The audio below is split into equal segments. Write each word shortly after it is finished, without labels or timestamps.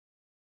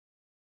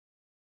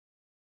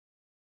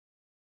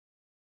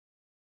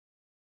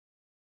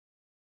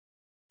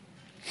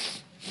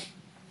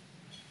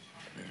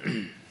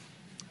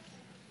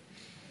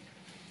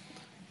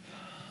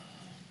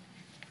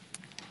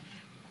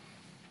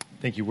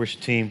Thank you, worship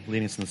team,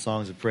 leading us in the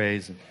songs of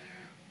praise and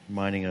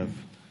reminding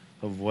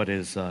of what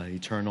is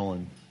eternal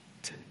and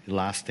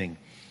lasting,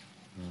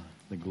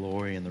 the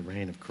glory and the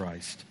reign of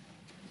Christ.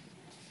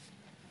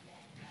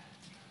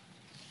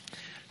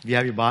 If you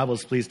have your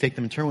Bibles, please take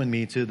them and turn with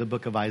me to the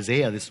book of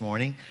Isaiah this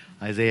morning.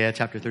 Isaiah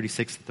chapter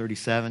 36 to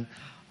 37.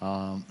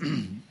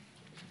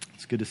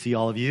 It's good to see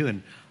all of you,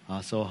 and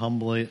so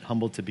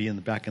humbled to be on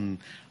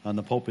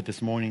the pulpit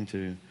this morning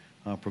to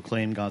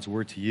proclaim God's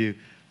word to you.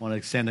 I want to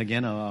extend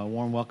again a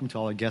warm welcome to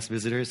all our guest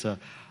visitors. A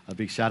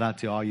big shout out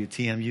to all you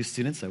TMU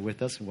students that are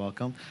with us.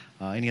 Welcome.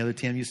 Any other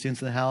TMU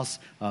students in the house,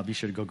 be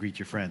sure to go greet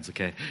your friends,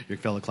 okay? Your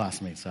fellow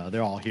classmates.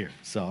 They're all here.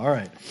 So, all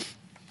right.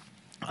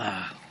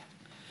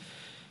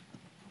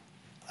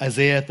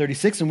 Isaiah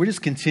 36, and we're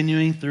just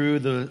continuing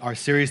through our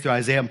series through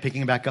Isaiah. I'm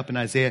picking back up in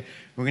Isaiah.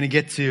 We're going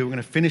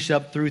to finish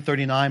up through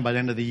 39 by the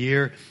end of the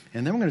year,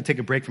 and then we're going to take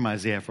a break from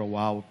Isaiah for a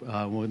while.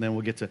 Then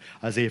we'll get to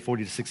Isaiah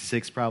 40 to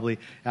 66 probably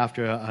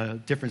after a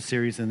different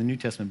series in the New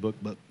Testament book.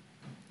 But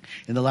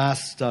in the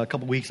last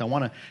couple weeks, I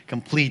want to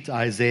complete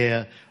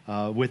Isaiah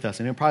with us,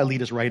 and it'll probably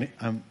lead us right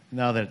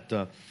now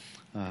that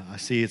I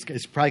see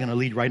it's probably going to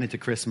lead right into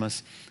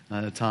Christmas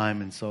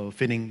time, and so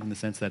fitting in the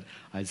sense that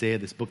Isaiah,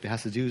 this book that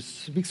has to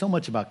speak so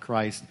much about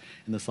Christ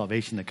and the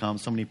salvation that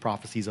comes, so many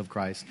prophecies of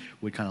Christ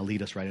would kind of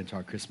lead us right into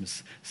our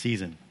Christmas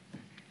season.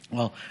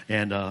 Well,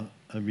 and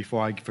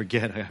before I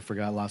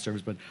forgot last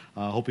service, but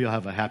I hope you'll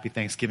have a happy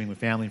Thanksgiving with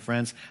family and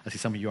friends. I see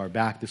some of you are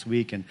back this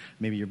week, and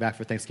maybe you're back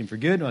for Thanksgiving for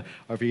good, or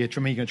if you're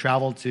going to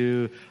travel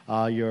to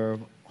your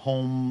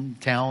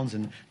hometowns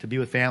and to be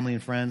with family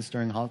and friends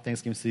during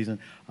Thanksgiving season.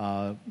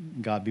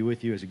 God be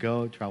with you as you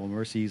go, travel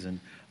mercies,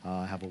 and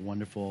have a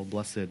wonderful,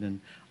 blessed,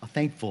 and a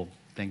thankful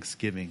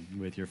Thanksgiving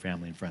with your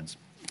family and friends.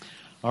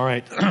 All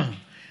right.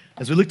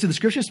 As we look to the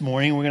scriptures this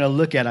morning, we're going to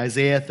look at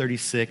Isaiah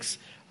 36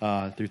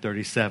 through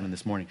 37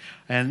 this morning.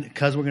 And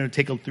because we're going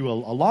to take through a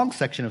long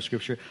section of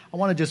scripture, I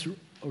want to just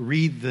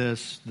read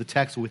the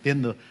text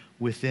within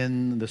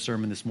the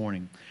sermon this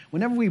morning.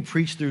 Whenever we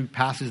preach through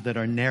passages that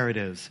are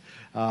narratives,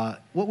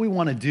 what we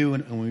want to do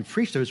when we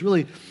preach through is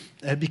really,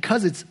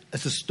 because it's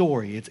a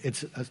story,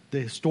 it's the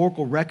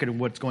historical record of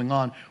what's going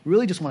on, we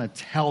really just want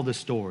to tell the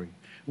story.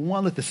 We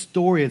want to let the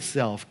story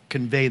itself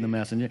convey the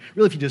message. And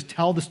really, if you just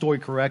tell the story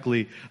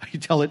correctly, you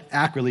tell it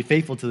accurately,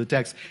 faithful to the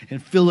text,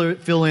 and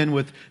fill in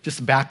with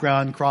just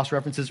background,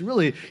 cross-references,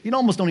 really, you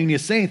almost don't even need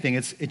to say anything.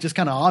 It's just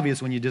kind of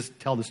obvious when you just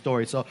tell the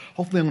story. So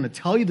hopefully I'm going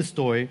to tell you the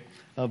story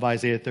of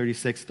Isaiah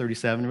 36,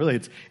 37.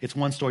 Really, it's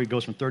one story. It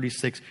goes from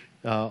 36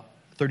 and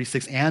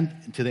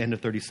to the end of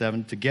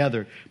 37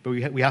 together. But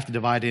we have to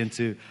divide it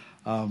into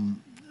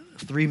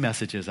three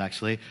messages,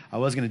 actually. I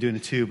was going to do it in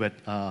two,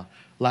 but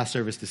last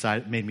service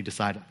made me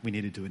decide we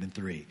need to do it in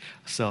three.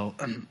 So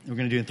we're going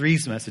to do it in three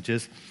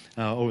messages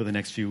over the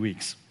next few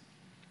weeks.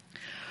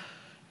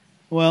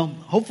 Well,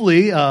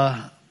 hopefully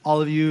all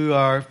of you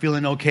are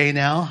feeling okay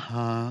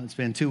now. It's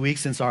been 2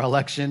 weeks since our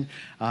election.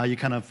 You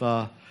kind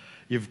of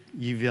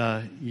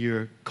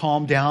you're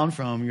calmed down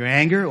from your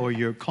anger, or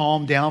you're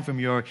calmed down from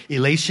your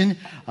elation,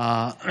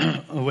 or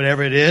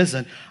whatever it is.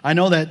 And I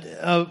know that,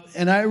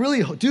 and I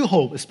really do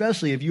hope,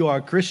 especially if you are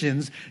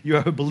Christians, you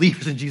are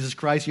believers in Jesus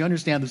Christ, you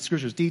understand the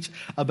scriptures teach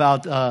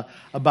about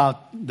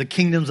the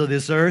kingdoms of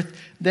this earth,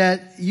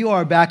 that you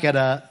are back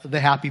at the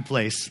happy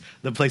place,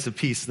 the place of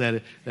peace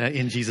that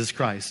in Jesus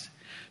Christ.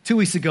 2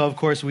 weeks ago, of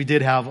course, we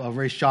did have a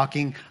very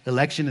shocking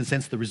election, and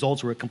since the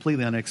results were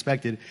completely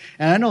unexpected.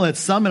 And I know that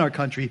some in our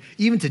country,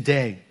 even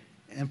today,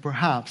 and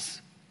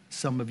perhaps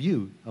some of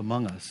you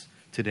among us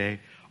today,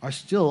 are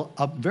still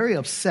very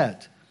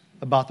upset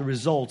about the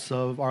results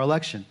of our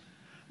election.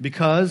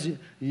 Because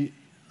an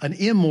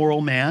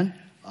immoral man,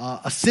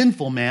 a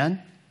sinful man,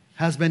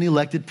 has been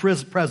elected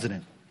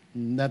president.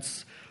 And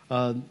that's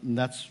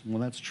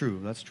true.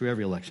 That's true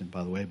every election,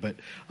 by the way, but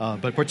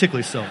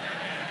particularly so.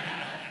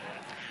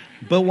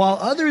 But while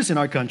others in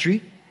our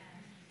country,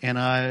 and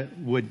I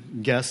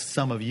would guess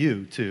some of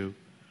you too,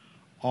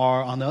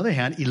 are on the other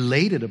hand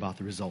elated about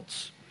the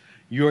results.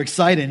 You're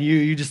excited.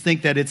 You just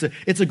think that it's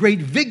a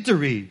great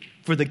victory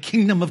for the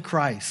kingdom of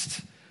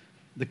Christ.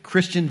 The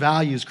Christian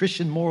values,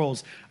 Christian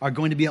morals are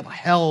going to be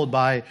upheld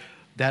by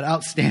that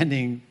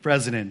outstanding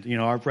president,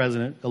 our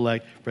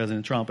president-elect,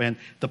 President Trump, and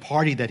the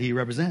party that he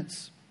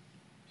represents.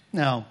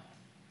 Now,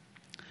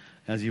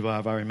 as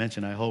I've already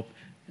mentioned,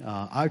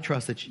 I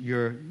trust that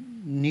you're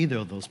neither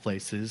of those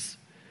places,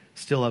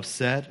 still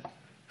upset,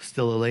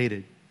 still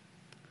elated.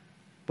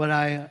 But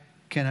I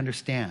can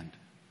understand.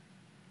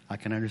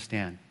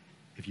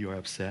 If you are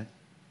upset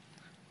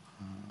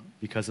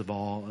because of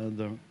all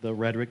the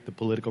rhetoric, the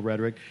political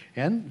rhetoric,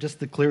 and just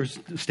the clear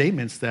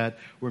statements that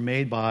were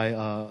made by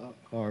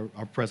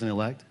our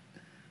president-elect.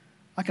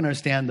 I can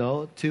understand,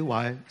 though, too,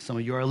 why some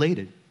of you are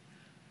elated,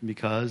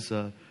 because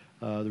the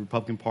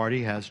Republican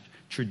Party has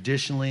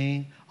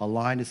traditionally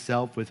aligned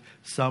itself with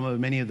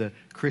many of the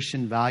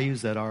Christian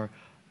values that are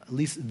at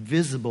least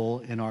visible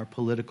in our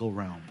political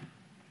realm.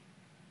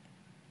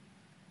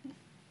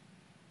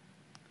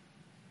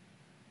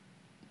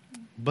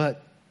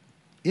 But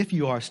if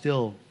you are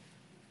still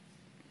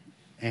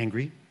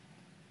angry,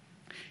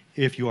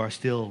 if you are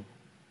still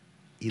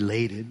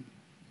elated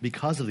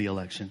because of the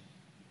election,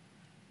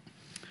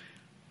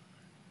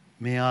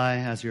 may I,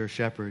 as your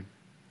shepherd,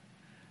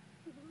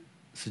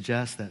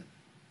 suggest that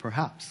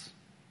perhaps,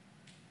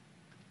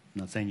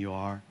 I'm not saying you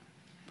are,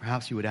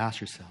 perhaps you would ask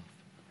yourself,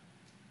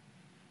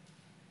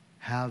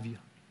 have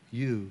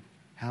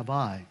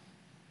I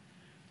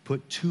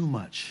put too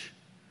much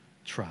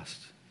trust,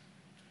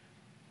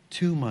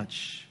 too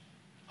much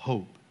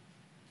hope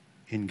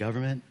in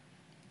government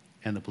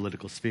and the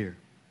political sphere?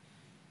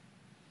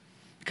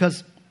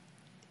 Because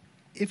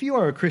if you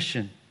are a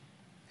Christian,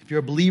 if you're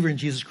a believer in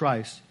Jesus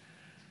Christ,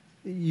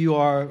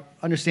 we're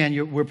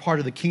part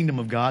of the kingdom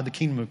of God, the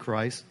kingdom of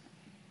Christ.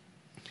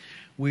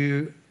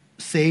 We're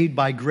saved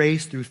by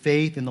grace through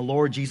faith in the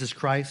Lord Jesus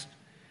Christ.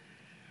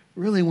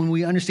 Really, when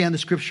we understand the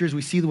Scriptures,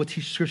 we see what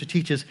Scripture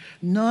teaches,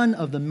 none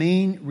of the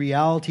main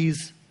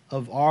realities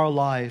of our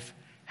life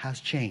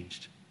has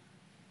changed.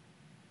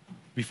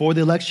 Before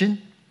the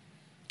election,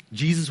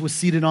 Jesus was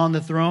seated on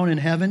the throne in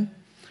heaven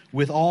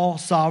with all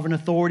sovereign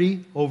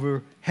authority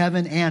over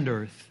heaven and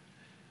earth.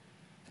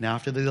 And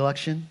after the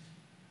election,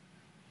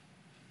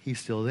 He's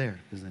still there,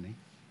 isn't He?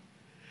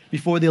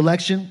 Before the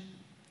election,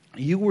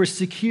 you were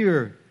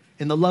secure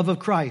in the love of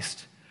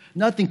Christ.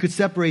 Nothing could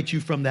separate you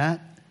from that.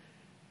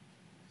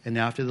 And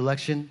after the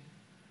election,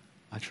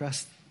 I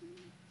trust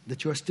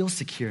that you are still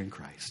secure in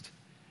Christ.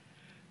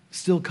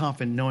 Still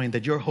confident knowing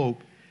that your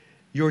hope,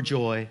 your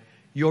joy,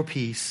 your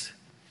peace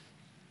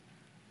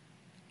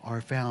are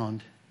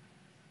found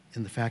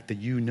in the fact that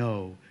you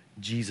know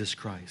Jesus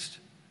Christ,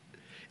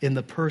 in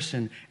the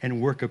person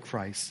and work of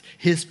Christ,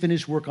 His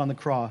finished work on the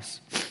cross.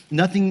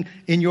 Nothing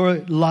in your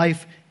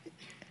life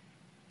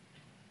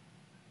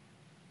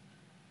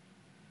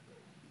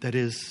that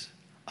is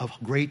of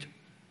great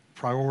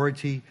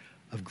priority,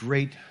 of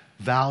great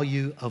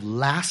value, of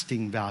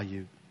lasting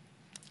value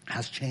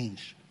has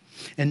changed.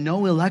 And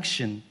no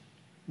election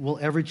will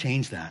ever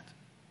change that.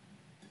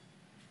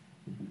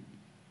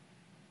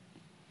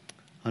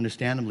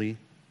 Understandably,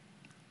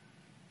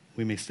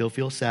 we may still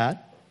feel sad.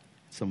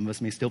 Some of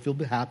us may still feel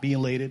happy,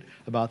 elated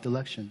about the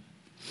election.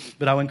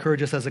 But I would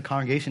encourage us as a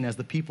congregation, as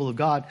the people of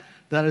God,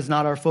 that is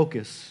not our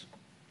focus.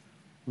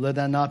 Let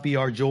that not be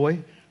our joy.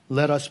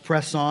 Let us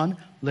press on.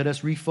 Let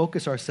us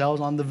refocus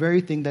ourselves on the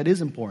very thing that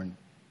is important,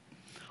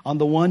 on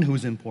the one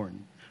who's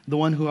important, the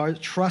one who our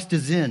trust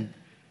is in.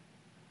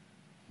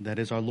 That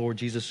is our Lord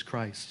Jesus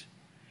Christ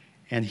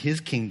and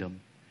His kingdom,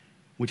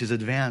 which is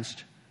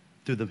advanced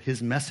through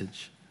His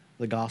message,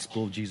 the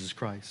gospel of Jesus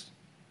Christ.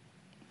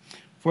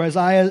 For as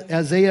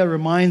Isaiah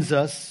reminds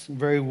us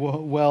very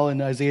well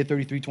in Isaiah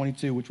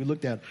 33:22, which we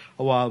looked at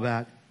a while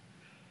back,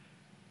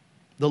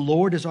 the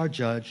Lord is our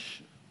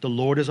judge, the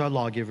Lord is our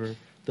lawgiver,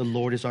 the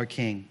Lord is our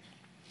king.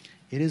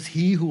 It is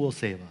He who will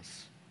save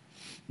us,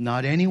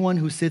 not anyone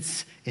who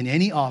sits in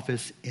any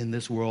office in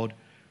this world,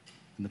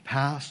 in the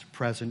past,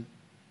 present,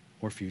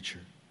 or future.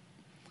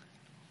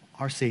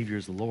 Our Savior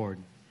is the Lord.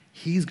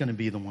 He's going to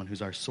be the one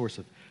who's our source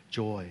of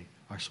joy,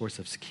 our source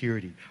of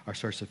security, our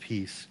source of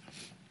peace,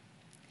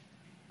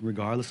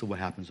 regardless of what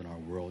happens in our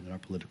world and our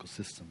political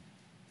system.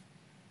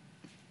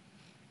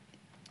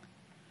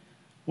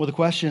 Well, the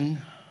question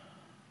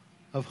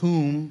of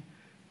whom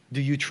do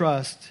you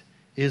trust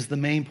is the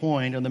main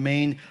point, or the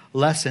main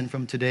lesson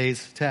from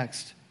today's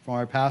text, from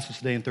our passage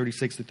today in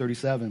 36 to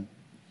 37.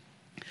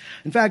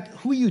 In fact,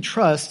 who you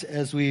trust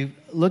as we're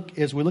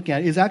looking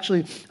at it, is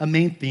actually a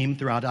main theme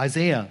throughout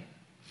Isaiah.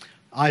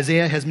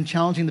 Isaiah has been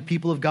challenging the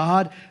people of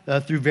God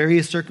through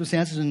various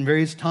circumstances and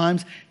various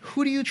times.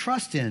 Who do you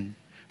trust in?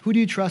 Who do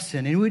you trust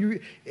in?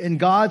 And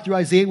God, through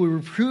Isaiah, would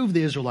reprove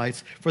the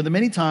Israelites for the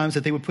many times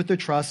that they would put their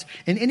trust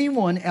in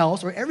anyone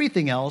else or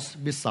everything else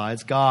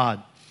besides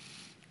God,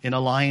 in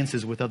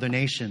alliances with other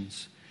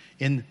nations,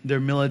 in their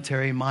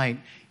military might,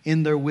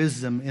 in their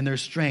wisdom, in their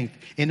strength,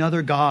 in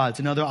other gods,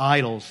 in other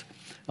idols.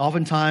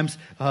 Oftentimes,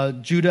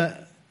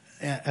 Judah,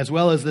 as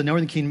well as the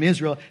northern kingdom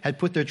Israel, had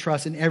put their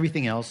trust in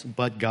everything else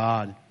but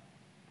God.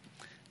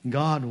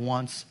 God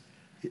wants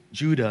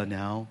Judah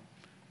now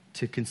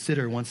to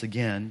consider once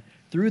again,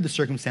 through the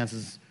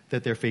circumstances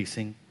that they're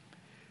facing,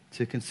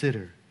 to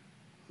consider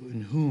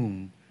in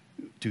whom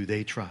do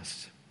they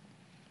trust.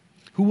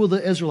 Who will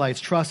the Israelites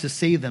trust to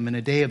save them in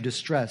a day of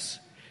distress,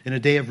 in a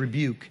day of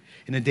rebuke,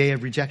 in a day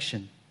of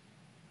rejection?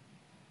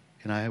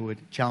 And I would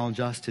challenge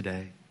us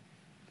today,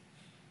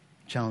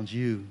 challenge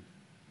you,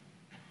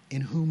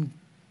 in whom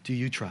do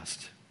you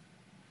trust?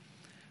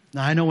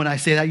 Now, I know when I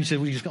say that, you say,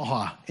 we just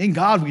go, in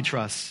God we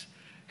trust.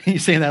 And you're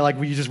saying that like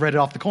you just read it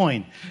off the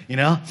coin, you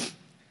know?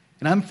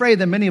 And I'm afraid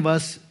that many of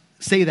us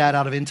say that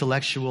out of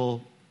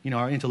intellectual,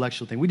 our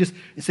intellectual thing. We just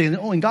say,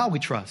 in God we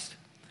trust.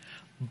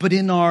 But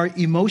in our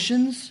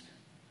emotions,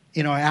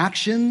 in our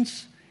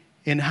actions,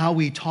 in how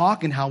we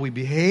talk and how we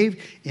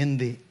behave, in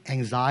the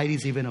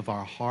anxieties even of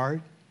our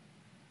heart,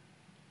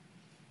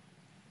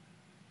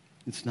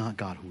 it's not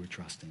God who we're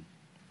trusting.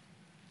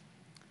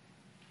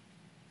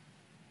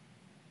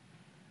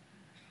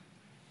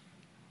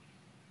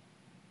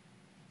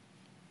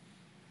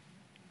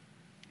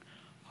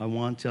 I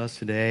want us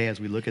today, as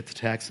we look at the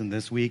text in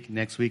this week,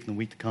 next week, and the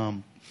week to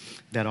come,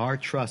 that our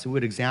trust, we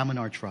would examine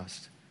our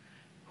trust.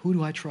 Who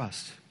do I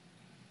trust?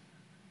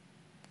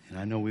 And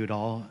I know we would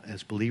all,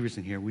 as believers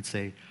in here, would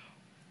say,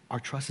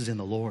 our trust is in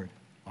the Lord,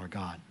 our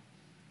God.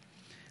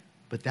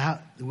 But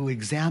that we'll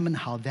examine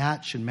how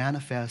that should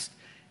manifest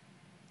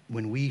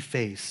when we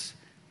face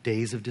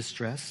days of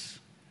distress,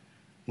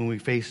 when we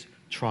face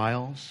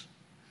trials,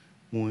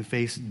 when we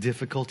face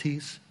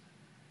difficulties,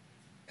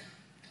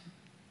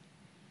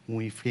 when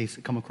we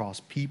come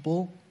across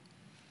people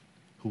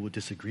who will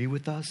disagree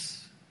with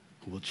us,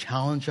 who will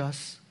challenge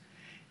us,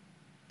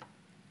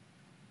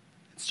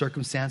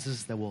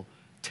 circumstances that will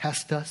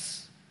test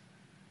us,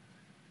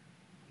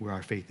 where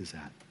our faith is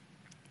at.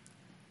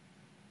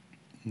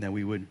 And that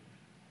we would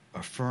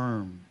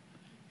affirm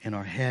in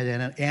our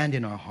head and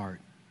in our heart,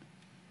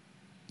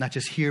 not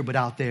just here but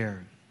out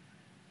there,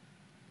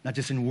 not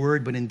just in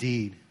word but in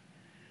deed,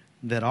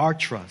 that our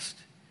trust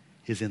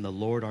is in the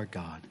Lord our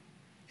God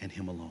and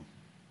Him alone.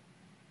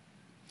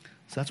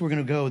 So that's where we're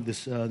going to go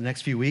this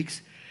next few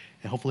weeks,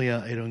 and hopefully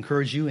it'll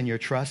encourage you in your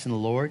trust in the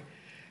Lord.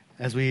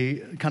 As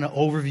we kind of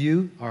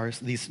overview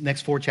these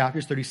next 4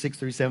 chapters, 36,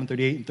 37,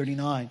 38, and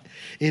 39,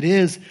 it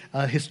is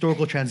a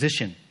historical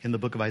transition in the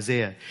book of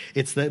Isaiah.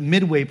 It's the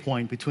midway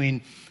point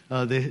between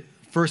the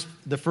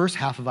first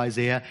half of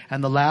Isaiah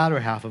and the latter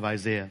half of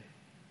Isaiah.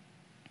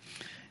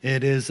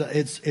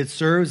 It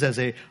serves as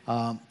a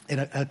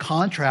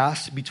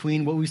contrast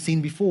between what we've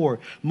seen before.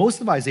 Most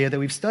of Isaiah that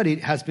we've studied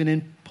has been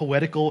in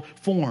poetical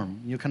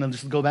form. You kind of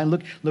just go back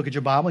and look at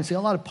your Bible and see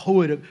a lot of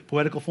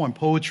poetical form,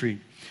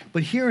 poetry.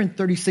 But here in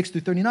 36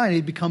 through 39,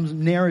 it becomes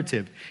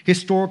narrative,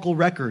 historical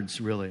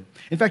records, really.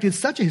 In fact, it's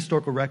such a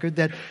historical record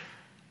that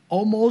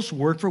almost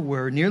word for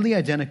word, nearly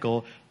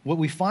identical, what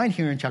we find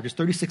here in chapters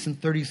 36 and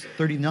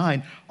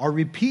 39 are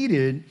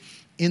repeated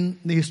in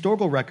the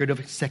historical record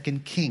of 2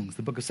 Kings,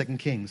 the book of 2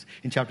 Kings,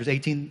 in chapters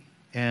 18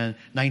 and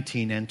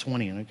 19 and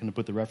 20. And I'm going to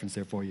put the reference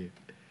there for you.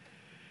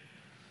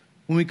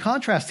 When we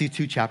contrast these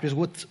 2 chapters,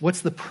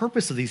 what's the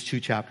purpose of these 2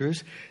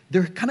 chapters?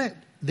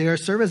 They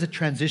serve as a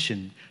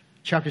transition.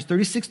 Chapters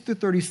 36 through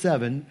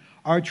 37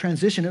 are a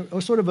transition,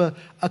 or sort of a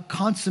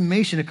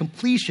consummation, a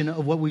completion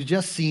of what we've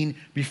just seen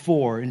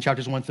before in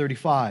chapters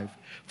 135,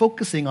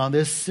 focusing on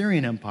this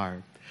Assyrian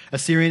Empire.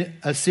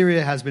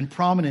 Assyria has been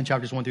prominent in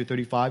chapters 1 through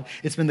 35.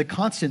 It's been the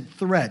constant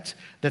threat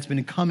that's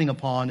been coming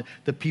upon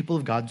the people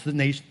of God,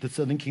 the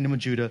southern kingdom of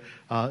Judah,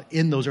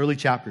 in those early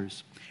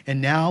chapters.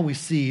 And now we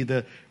see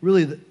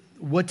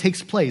what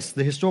takes place,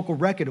 the historical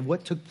record of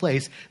what took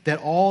place, that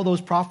all those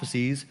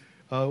prophecies,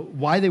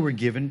 why they were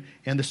given,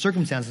 and the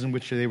circumstances in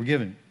which they were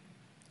given.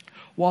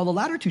 While the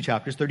latter 2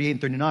 chapters, 38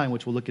 and 39,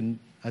 which we'll look in,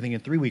 I think in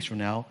 3 weeks from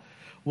now,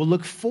 we'll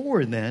look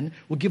forward then,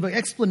 we'll give an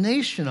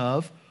explanation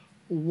of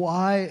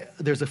why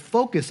there's a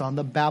focus on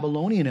the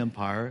Babylonian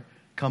Empire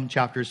come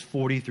chapters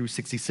 40 through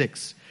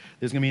 66.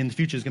 There's going to be, in the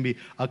future, there's going to be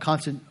a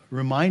constant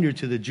reminder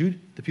to the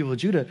people of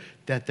Judah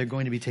that they're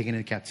going to be taken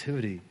into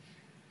captivity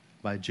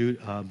by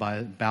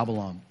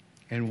Babylon.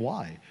 And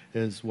why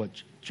is what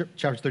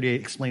chapter 38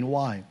 explain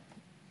why.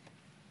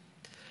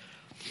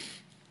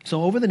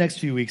 So over the next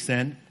few weeks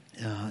then,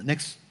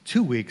 next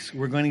 2 weeks,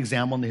 we're going to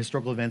examine the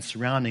historical events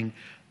surrounding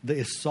the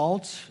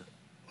assault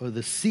or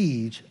the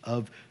siege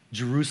of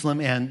Jerusalem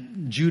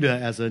and Judah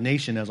as a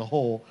nation as a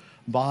whole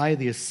by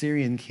the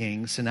Assyrian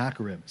king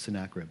Sennacherib.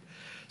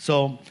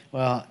 So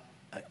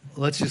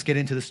let's just get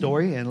into the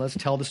story and let's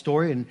tell the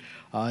story. And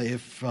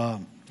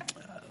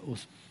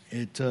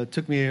it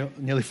took me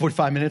nearly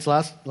 45 minutes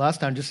last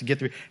time just to get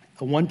through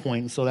one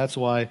point, so that's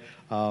why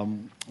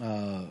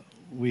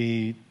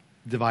we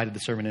divided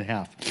the sermon in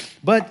half.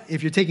 But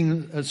if you're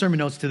taking sermon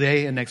notes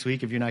today and next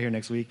week, if you're not here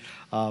next week,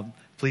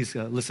 please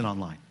listen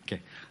online.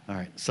 Okay, all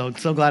right. So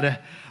glad to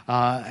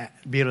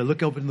be able to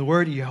look open the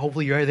Word.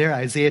 Hopefully you're there.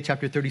 Isaiah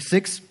chapter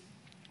 36.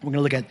 We're going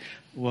to look at,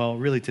 well,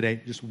 really today,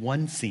 just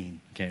one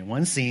scene. Okay,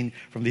 one scene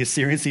from the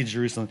Assyrian siege of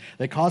Jerusalem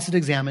that calls us to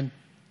examine,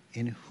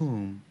 in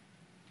whom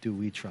do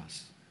we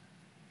trust?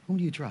 Whom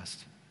do you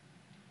trust?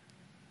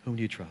 Whom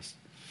do you trust?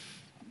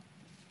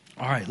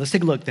 All right, let's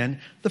take a look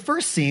then. The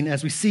first scene,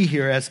 as we see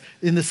here, as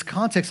in this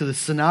context of the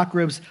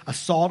Sennacherib's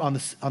assault on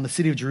the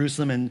city of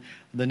Jerusalem and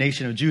the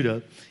nation of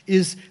Judah,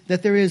 is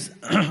that there is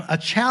a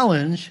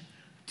challenge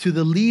to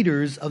the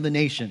leaders of the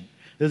nation.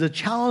 There's a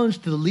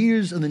challenge to the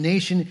leaders of the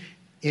nation.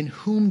 In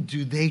whom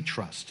do they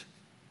trust?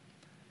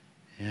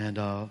 And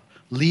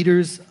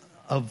leaders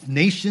of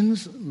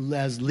nations,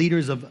 as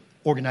leaders of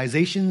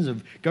organizations,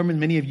 of government,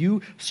 many of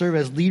you serve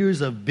as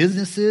leaders of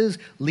businesses,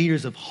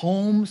 leaders of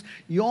homes.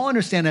 You all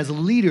understand as a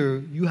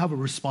leader, you have a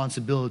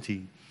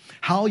responsibility.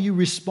 How you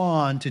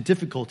respond to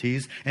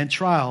difficulties and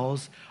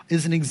trials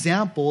is an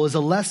example, is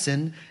a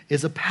lesson,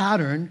 is a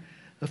pattern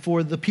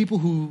for the people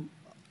whom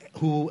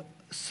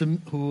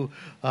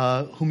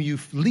you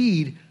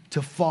lead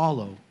to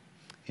follow.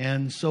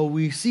 And so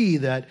we see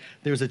that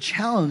there's a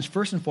challenge,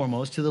 first and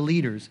foremost, to the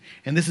leaders.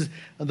 And this is,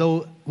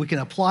 though we can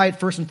apply it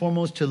first and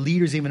foremost to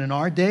leaders even in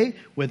our day,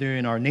 whether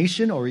in our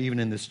nation or even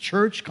in this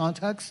church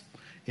context,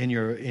 in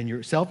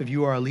yourself if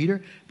you are a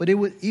leader, but it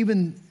would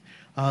even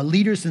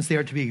leaders, since they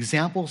are to be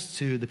examples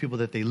to the people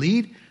that they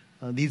lead,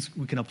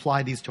 we can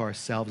apply these to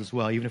ourselves as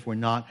well, even if we're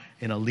not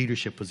in a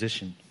leadership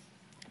position.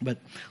 But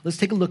let's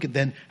take a look at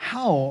then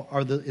how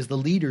is the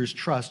leader's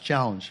trust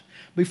challenged.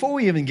 Before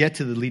we even get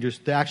to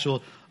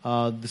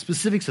the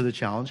specifics of the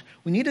challenge,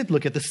 we need to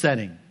look at the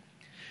setting.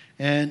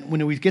 And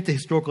when we get to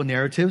historical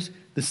narratives,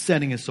 the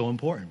setting is so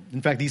important.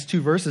 In fact, these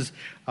two verses,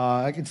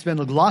 I could spend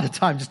a lot of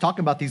time just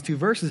talking about these two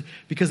verses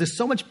because there's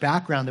so much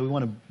background that we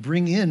want to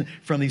bring in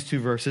from these two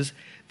verses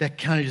that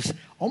kind of just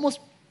almost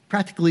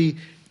practically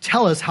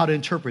tell us how to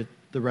interpret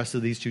the rest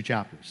of these two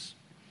chapters.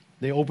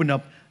 They open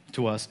up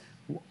to us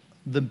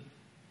the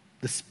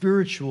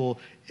spiritual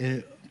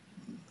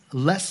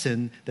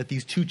lesson that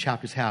these two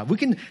chapters have. We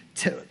can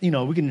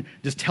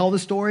just tell the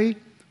story,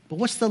 but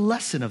what's the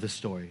lesson of the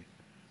story?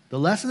 The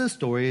lesson of the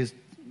story is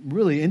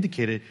really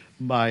indicated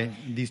by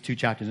these two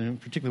chapters, and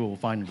particularly what we'll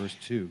find in verse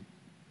 2.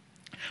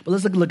 But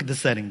let's look at the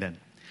setting then.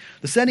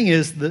 The setting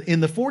is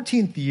in the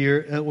 14th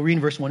year, we'll read in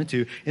verse 1 and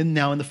 2, and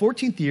now in the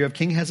 14th year of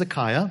King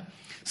Hezekiah,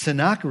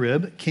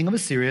 Sennacherib, king of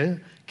Assyria,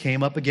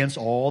 came up against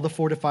all the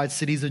fortified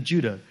cities of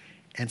Judah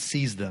and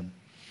seized them.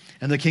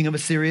 And the king of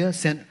Assyria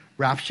sent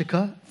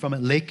Rabshakeh from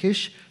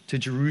Lachish to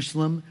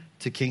Jerusalem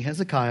to King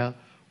Hezekiah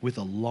with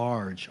a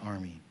large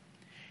army.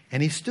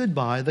 And he stood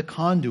by the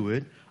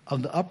conduit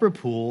of the upper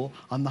pool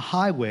on the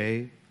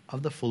highway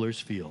of the fuller's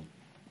field.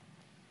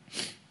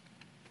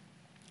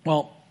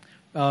 Well,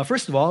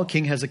 first of all,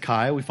 King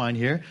Hezekiah, we find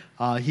here,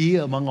 he,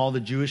 among all the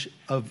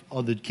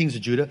kings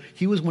of Judah,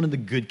 he was one of the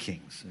good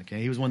kings.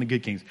 Okay, he was one of the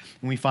good kings,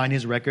 and we find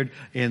his record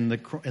in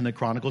the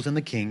Chronicles and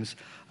the Kings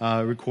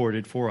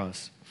recorded for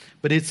us.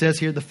 But it says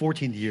here the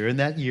 14th year, and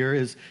that year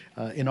is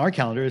in our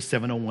calendar is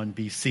 701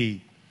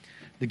 BC.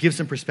 To give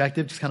some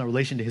perspective, just kind of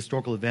relation to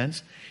historical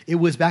events, it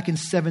was back in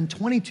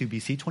 722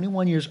 BC,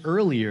 21 years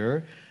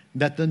earlier,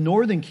 that the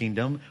northern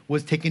kingdom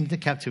was taken into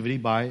captivity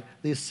by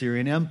the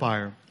Assyrian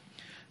Empire.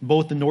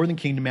 Both the northern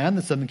kingdom and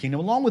the southern kingdom,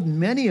 along with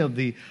many of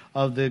the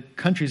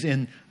countries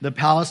in the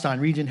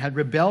Palestine region, had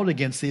rebelled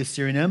against the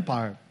Assyrian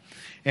Empire.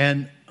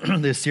 And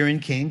the Assyrian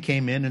king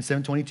came in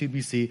 722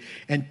 BC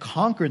and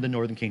conquered the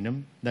northern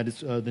kingdom, that is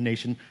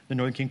the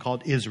northern king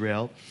called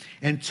Israel,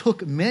 and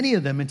took many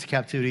of them into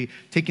captivity,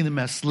 taking them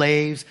as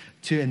slaves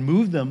and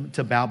moved them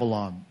to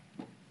Babylon.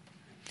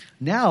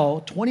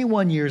 Now,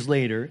 21 years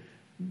later,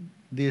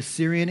 the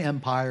Assyrian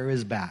Empire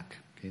is back.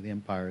 Okay, the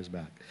empire is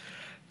back.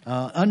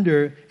 And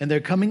they're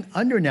coming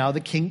under now a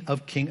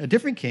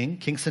different king,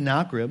 King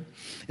Sennacherib,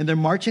 and they're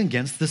marching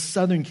against the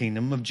southern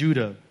kingdom of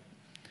Judah.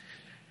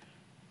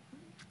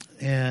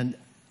 And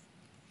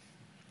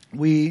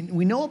we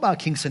know about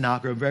King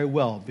Sennacherib very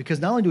well because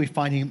not only do we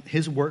find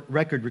his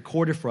record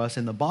recorded for us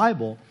in the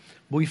Bible,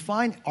 but we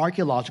find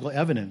archaeological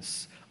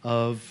evidence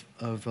of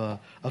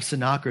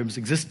Sennacherib's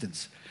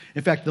existence.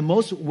 In fact, the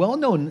most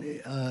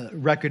well-known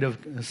record of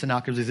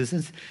Sennacherib's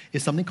existence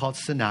is something called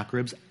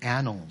Sennacherib's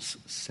Annals.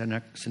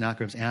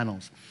 Sennacherib's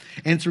Annals.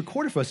 And it's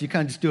recorded for us. You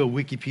kind of just do a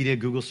Wikipedia,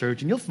 Google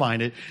search, and you'll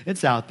find it.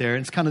 It's out there.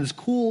 And it's kind of this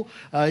cool,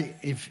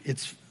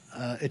 it's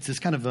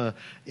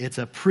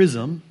a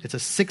prism. It's a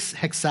 6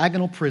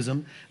 hexagonal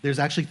prism. There's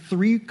actually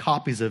 3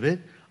 copies of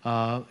it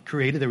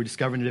created. They were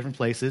discovered in different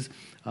places.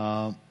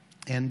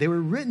 And they were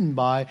written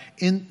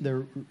in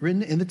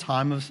the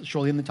time of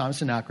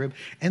Sennacherib,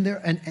 and they're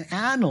an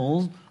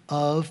annals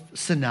of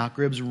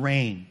Sennacherib's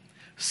reign.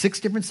 6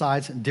 different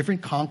sides,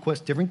 different conquests,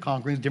 different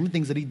conquerings, different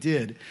things that he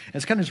did. And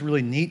it's kind of just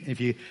really neat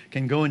if you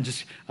can go and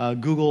just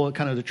Google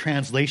kind of the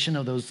translation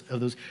of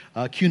those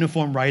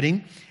cuneiform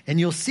writing, and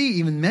you'll see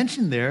even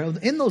mentioned there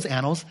in those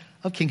annals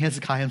of King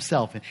Hezekiah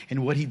himself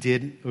and what he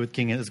did with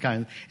King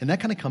Hezekiah, and that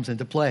kind of comes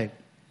into play.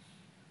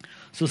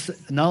 So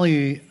not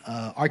only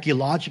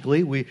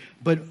archaeologically,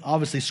 but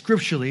obviously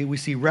scripturally, we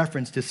see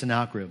reference to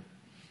Sennacherib.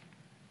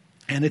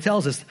 And it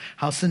tells us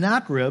how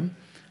Sennacherib,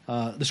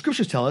 the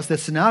scriptures tell us that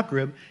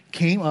Sennacherib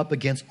came up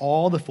against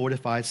all the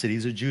fortified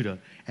cities of Judah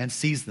and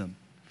seized them.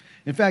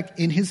 In fact,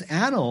 in his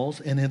annals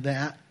and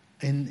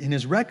in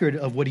his record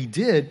of what he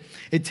did,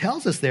 it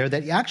tells us there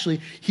that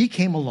he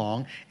came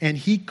along and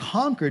he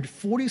conquered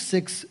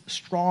 46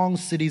 strong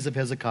cities of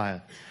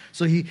Hezekiah.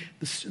 So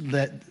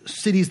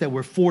cities that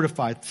were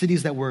fortified,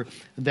 cities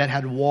that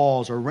had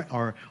walls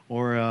or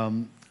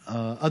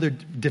other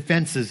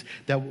defenses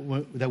that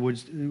were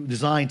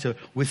designed to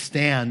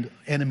withstand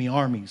enemy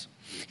armies.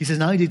 He says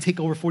not only did he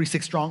take over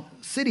 46 strong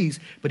cities,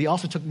 but he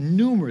also took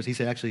numerous, he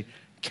said actually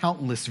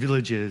countless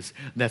villages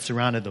that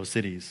surrounded those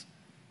cities.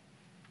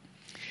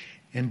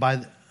 And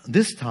by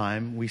this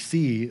time, we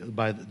see,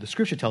 by the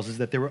scripture tells us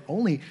that there were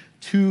only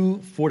 2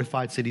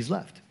 fortified cities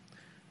left.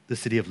 The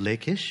city of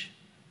Lachish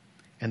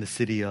and the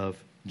city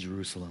of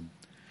Jerusalem.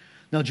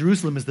 Now,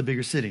 Jerusalem is the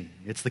bigger city.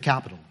 It's the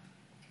capital.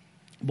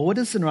 But what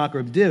does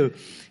Sennacherib do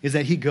is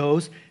that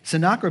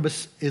Sennacherib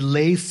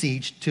lays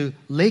siege to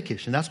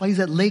Lachish, and that's why he's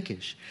at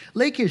Lachish.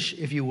 Lachish,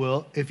 if you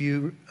will, if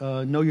you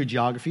know your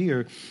geography,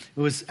 it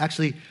was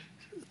actually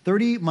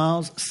 30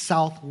 miles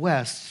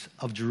southwest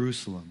of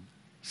Jerusalem.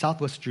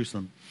 Southwest of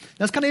Jerusalem.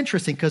 That's kind of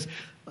interesting because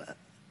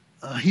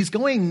he's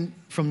going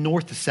from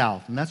north to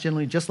south, and that's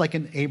generally just like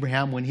in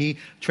Abraham when he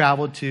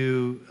traveled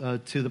to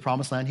the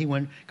Promised Land. He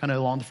went kind of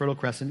along the Fertile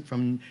Crescent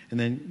and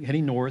then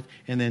heading north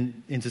and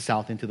then into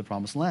south into the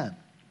Promised Land.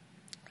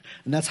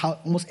 And that's how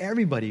almost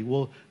everybody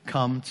will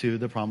come to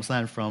the Promised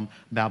Land from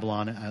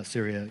Babylon,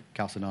 Syria,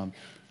 Chalcedon,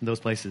 and those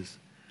places.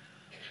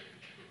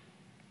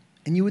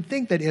 And you would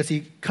think that as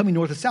he coming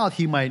north to south,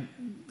 he might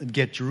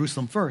get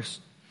Jerusalem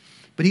first.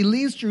 But he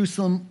leaves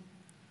Jerusalem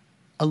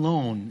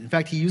alone. In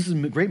fact, he uses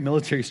a great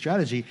military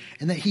strategy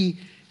in that he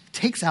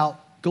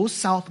goes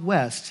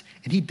southwest,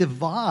 and he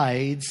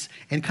divides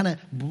and kind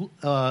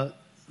of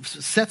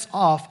sets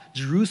off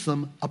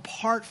Jerusalem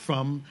apart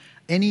from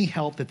any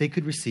help that they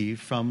could receive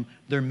from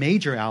their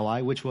major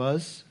ally, which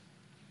was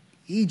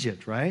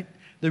Egypt, right?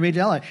 Their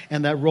major ally.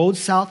 And that road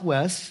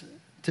southwest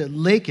to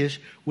Lachish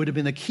would have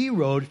been the key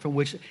road from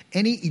which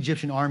any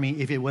Egyptian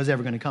army, if it was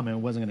ever going to come, and it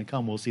wasn't going to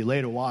come, we'll see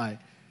later why,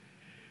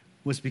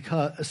 was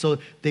because, so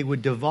they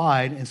would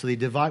divide, and so they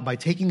divide, by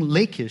taking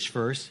Lachish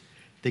first,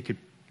 they could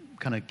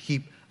kind of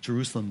keep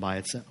Jerusalem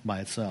by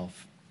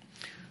itself.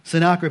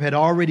 Sennacherib had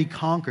already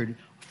conquered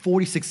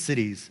 46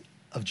 cities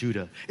of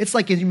Judah. It's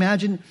like,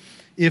 imagine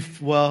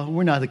if, well,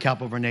 we're not the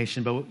capital of our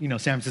nation, but,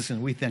 San Francisco,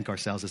 we think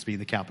ourselves as being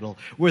the capital.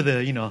 We're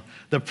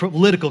the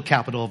political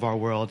capital of our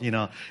world, in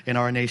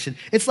our nation.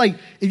 It's like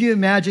if you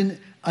imagine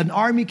an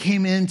army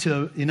came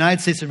into the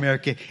United States of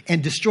America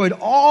and destroyed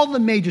all the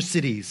major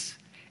cities,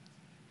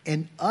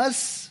 and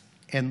us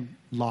and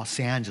Los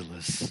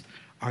Angeles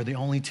are the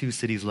only two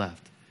cities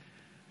left.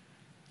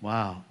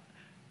 Wow.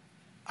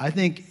 I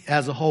think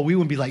as a whole, we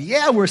wouldn't be like,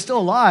 yeah, we're still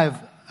alive.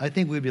 I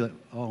think we'd be like,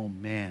 oh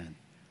man,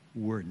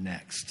 we're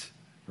next.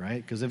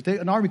 Right? Because if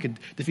an army could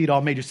defeat all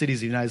major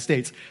cities in the United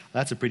States,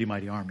 that's a pretty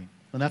mighty army.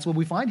 And that's what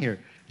we find here.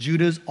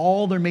 Judah's,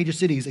 all their major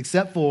cities,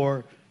 except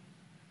for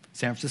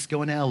San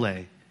Francisco and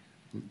LA,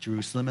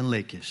 Jerusalem and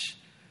Lachish,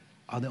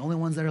 are the only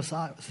ones that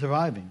are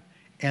surviving.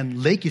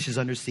 And Lachish is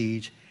under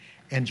siege,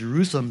 and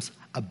Jerusalem's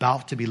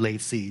about to be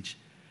laid siege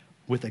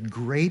with a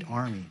great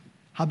army.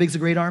 How big is a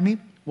great army?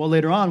 Well,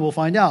 later on, we'll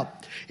find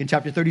out. In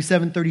chapter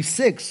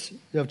 36,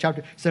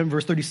 chapter 7,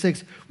 verse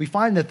 36, we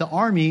find that the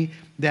army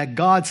that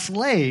God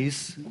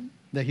slays,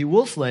 that he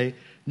will slay,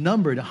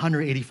 numbered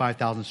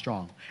 185,000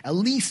 strong.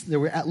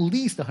 There were at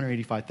least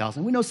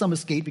 185,000. We know some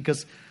escaped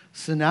because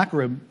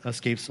Sennacherib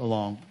escapes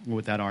along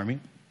with that army,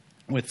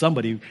 with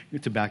somebody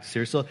to back to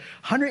Syria. So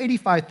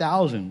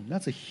 185,000,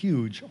 that's a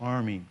huge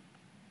army.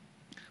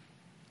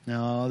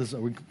 Now,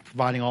 we're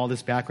providing all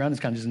this background.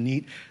 It's kind of just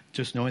neat,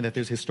 just knowing that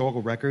there's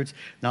historical records.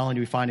 Not only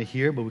do we find it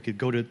here, but we could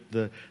go to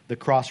the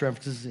cross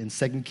references in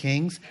 2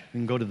 Kings. We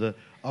can go to the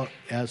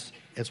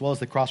as well as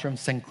the cross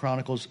reference 2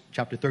 Chronicles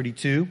chapter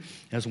 32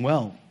 as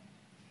well.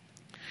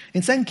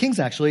 In 2 Kings,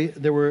 actually,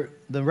 the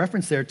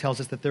reference there tells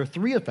us that there are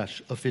three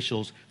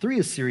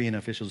Assyrian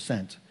officials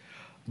sent,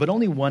 but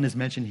only one is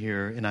mentioned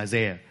here in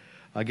Isaiah.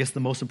 I guess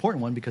the most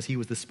important one because he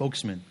was the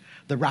spokesman,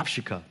 the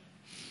Rabshakeh.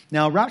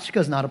 Now, Rabshakeh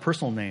is not a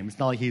personal name. It's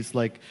not like he's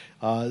like,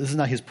 this is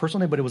not his personal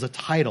name, but it was a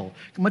title.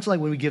 Much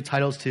like when we give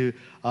titles to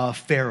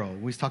Pharaoh.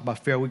 We talk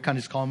about Pharaoh, we kind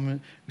of just call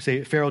him, we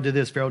say, Pharaoh did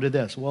this, Pharaoh did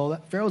this. Well,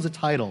 Pharaoh's a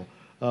title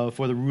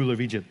for the ruler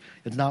of Egypt.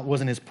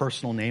 Wasn't his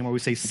personal name. Or we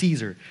say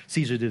Caesar.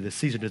 Caesar did this,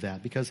 Caesar did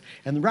that.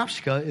 And the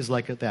Rabshakeh is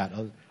like that,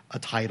 a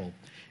title.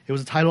 It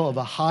was a title of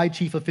a high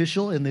chief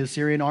official in the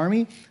Assyrian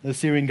army, the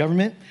Assyrian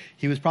government.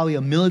 He was probably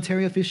a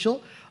military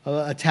official.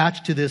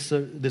 Attached to this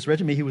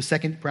regiment. He was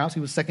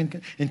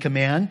second in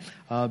command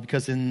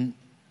because in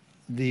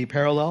the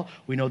parallel,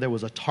 we know there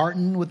was a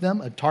Tartan with them.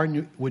 A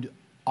Tartan would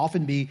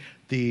often be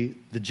the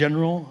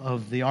general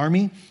of the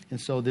army.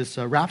 And so this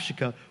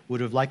Rabshakeh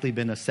would have likely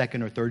been a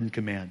second or third in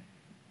command.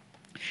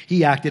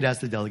 He acted as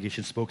the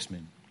delegation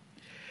spokesman.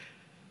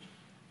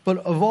 But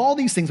of all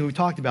these things that we've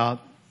talked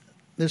about,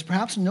 there's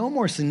perhaps no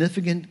more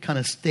significant kind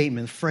of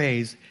statement,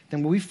 phrase,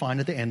 than what we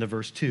find at the end of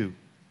verse 2.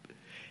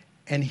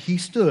 And he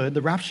stood, the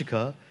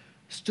Rabshakeh,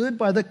 stood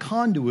by the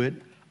conduit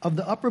of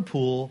the upper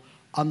pool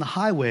on the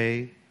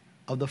highway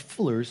of the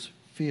fuller's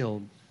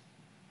field.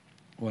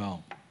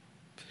 Well,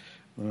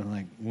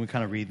 when we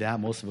kind of read that,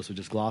 most of us would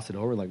just gloss it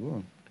over, like,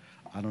 oh,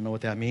 I don't know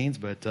what that means,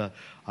 but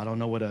I don't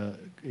know what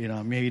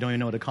maybe you don't even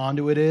know what a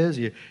conduit is.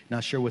 You're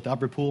not sure what the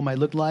upper pool might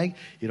look like.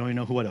 You don't even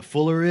know what a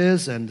fuller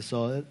is. And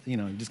so,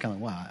 just kind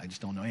of, wow, I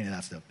just don't know any of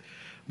that stuff.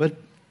 But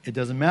it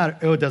doesn't matter.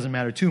 It doesn't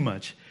matter too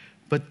much.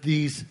 But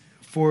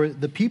for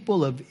the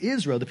people of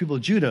Israel, the people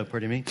of Judah,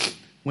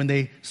 when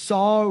they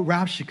saw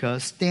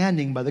Rabshakeh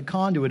standing by the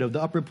conduit of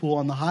the upper pool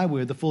on the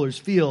highway of the fuller's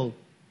field,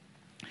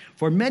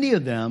 for many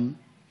of them,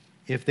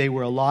 if they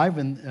were alive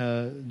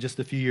just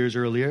a few years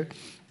earlier,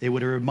 it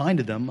would have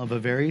reminded them of a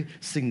very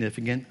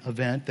significant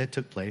event that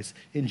took place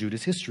in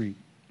Judah's history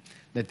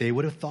that they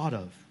would have thought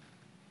of.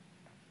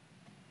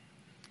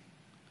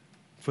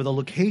 For the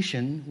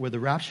location where the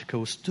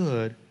Rabshakeh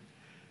stood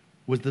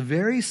was the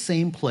very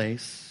same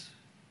place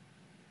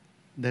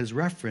that is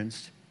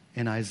referenced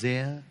in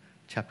Isaiah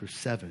chapter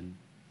 7,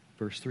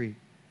 verse 3.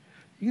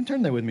 You can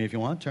turn there with me if you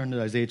want. Turn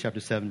to Isaiah chapter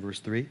 7, verse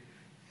 3,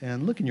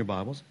 and look in your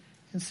Bibles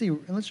and see.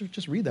 And let's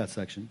just read that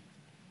section.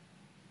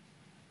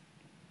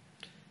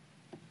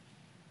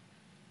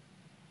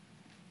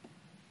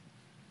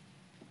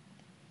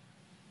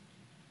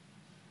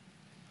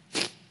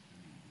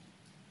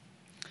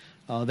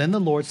 Then the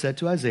Lord said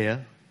to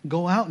Isaiah,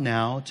 "Go out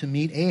now to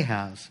meet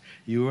Ahaz,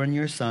 you and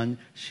your son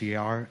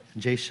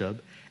Shear-Jashub,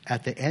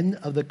 at the end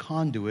of the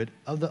conduit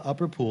of the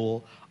upper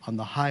pool on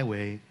the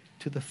highway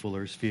to the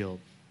fuller's field."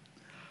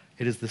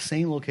 It is the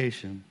same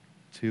location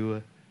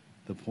to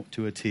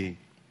a T.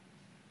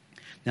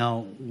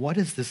 Now, what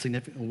is the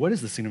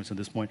significance of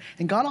this point?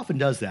 And God often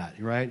does that,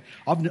 right?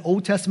 Often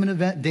Old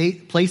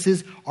Testament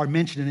places are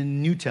mentioned in the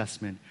New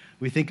Testament.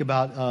 We think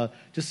about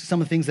just some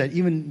of the things that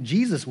even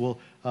Jesus will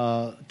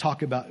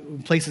talk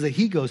about. Places that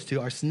he goes to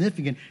are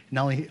significant,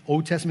 not only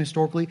Old Testament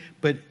historically,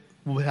 but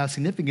will have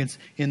significance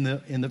in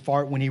the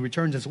far when he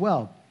returns as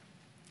well.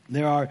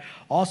 There are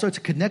all sorts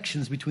of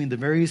connections between the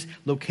various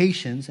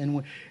locations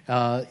and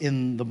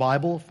in the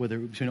Bible, whether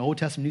between Old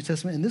Testament and New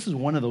Testament, and this is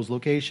one of those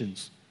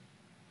locations.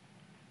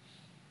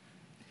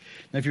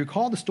 Now, if you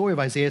recall the story of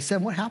Isaiah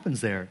 7, what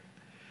happens there?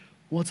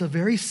 Well, it's a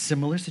very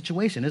similar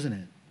situation, isn't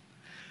it?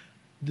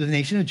 The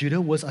nation of Judah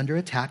was under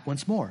attack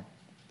once more.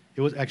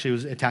 It was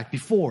attacked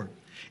before.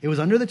 It was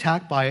under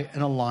attack by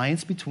an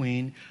alliance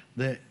between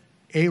the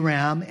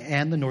Aram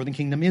and the northern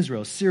kingdom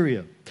Israel,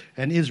 Syria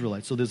and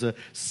Israelites. So there's a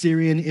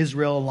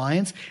Syrian-Israel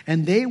alliance,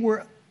 and they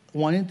were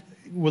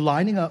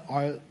lining up,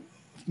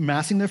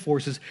 massing their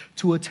forces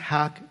to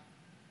attack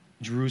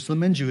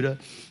Jerusalem and Judah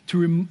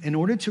in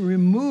order to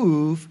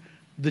remove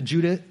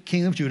the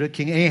king of Judah,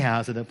 King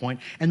Ahaz at that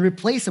point, and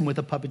replace him with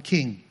a puppet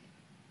king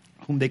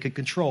whom they could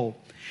control.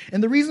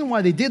 And the reason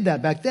why they did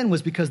that back then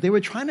was because they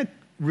were trying to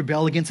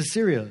rebel against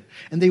Assyria,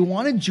 and they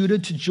wanted Judah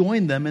to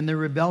join them in their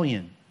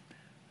rebellion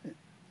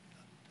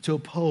to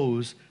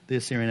oppose the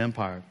Assyrian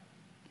Empire.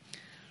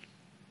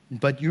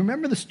 But you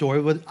remember the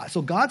story.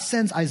 So God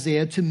sends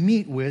Isaiah to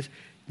meet with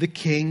the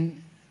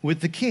king,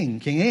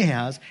 King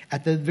Ahaz,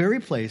 at the very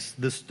place,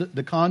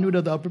 the conduit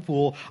of the upper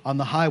pool on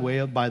the highway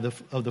of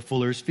the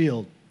fuller's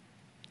field.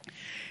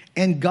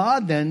 And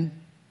God then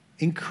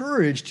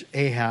encouraged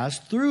Ahaz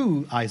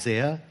through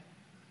Isaiah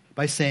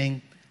by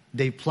saying,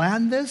 they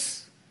planned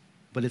this,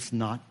 but it's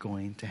not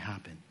going to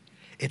happen.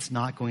 It's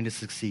not going to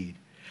succeed.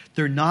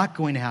 They're not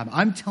going to happen.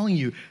 I'm telling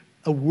you,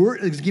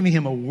 is giving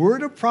him a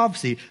word of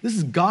prophecy. This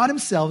is God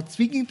himself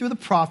speaking through the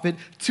prophet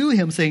to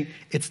him, saying,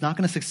 it's not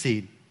going to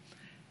succeed.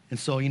 And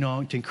so,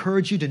 to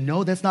encourage you to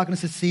know that's not going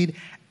to succeed,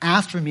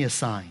 ask for me a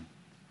sign,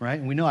 right?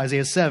 And we know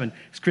Isaiah 7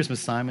 is Christmas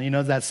sign. And you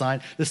know that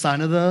sign, the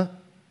sign of the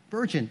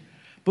virgin.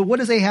 But what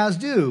does Ahaz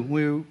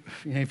do?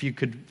 If you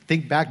could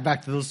think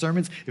back to those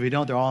sermons, if you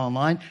don't, they're all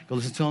online. Go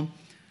listen to them.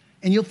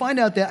 And you'll find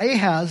out that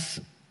Ahaz,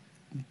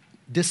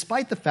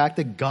 despite the fact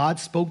that God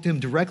spoke to him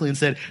directly and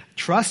said,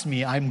 trust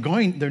me,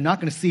 they're not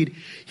going to succeed,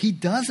 he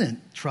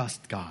doesn't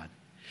trust God.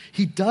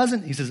 He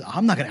says,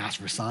 I'm not going to ask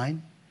for a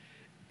sign.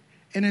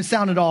 And it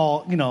sounded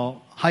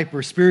all,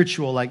 hyper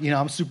spiritual, like,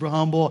 I'm super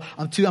humble.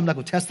 I'm not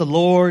going to test the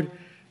Lord.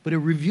 But it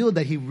revealed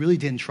that he really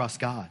didn't trust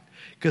God.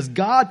 Because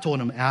God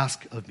told him,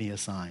 ask of me a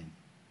sign.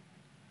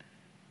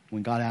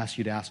 When God asks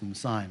you to ask him a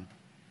sign,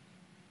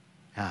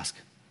 ask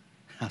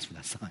for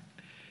that sign.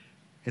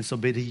 And so,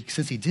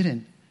 since he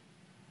didn't,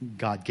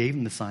 God gave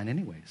him the sign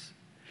anyways.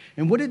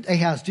 And what did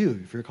Ahaz do,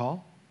 if you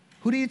recall?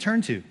 Who did he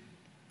turn to?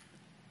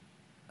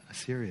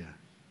 Assyria.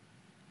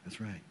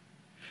 That's right.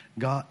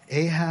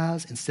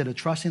 Ahaz, instead of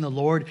trusting the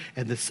Lord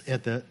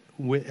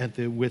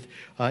with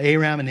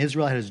Aram and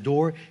Israel at his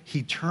door,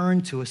 he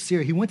turned to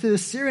Assyria. He went to the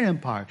Assyrian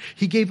Empire.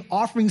 He gave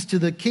offerings to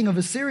the king of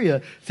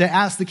Assyria to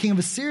ask the king of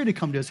Assyria to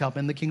come to his help,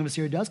 and the king of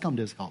Assyria does come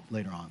to his help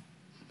later on.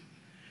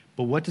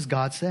 But what does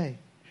God say?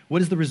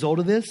 What is the result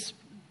of this?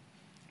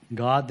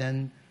 God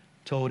then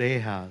told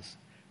Ahaz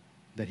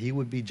that he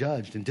would be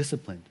judged and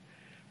disciplined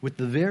with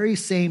the very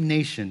same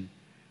nation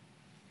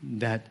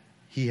that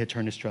he had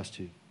turned his trust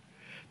to.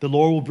 The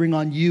Lord will bring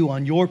on you,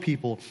 on your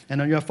people,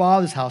 and on your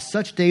father's house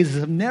such days as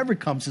have never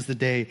come since the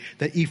day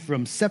that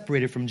Ephraim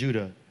separated from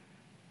Judah,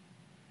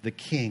 the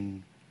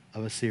king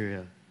of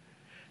Assyria.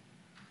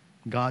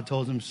 God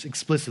told him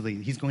explicitly,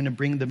 he's going to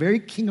bring the very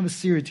king of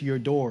Assyria to your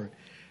door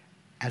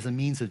as a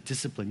means of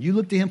discipline. You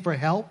look to him for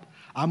help,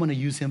 I'm going to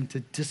use him to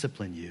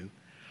discipline you.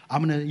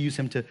 I'm going to use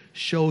him to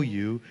show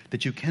you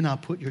that you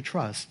cannot put your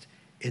trust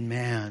in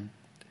man.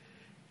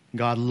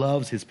 God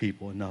loves his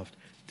people enough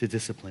to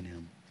discipline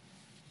him.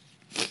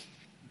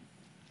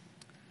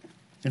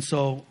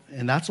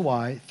 And that's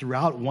why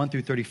throughout 1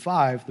 through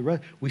 35,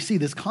 we see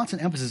this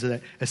constant emphasis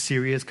that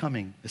Assyria is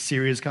coming.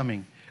 Assyria is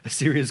coming.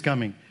 Assyria is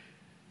coming.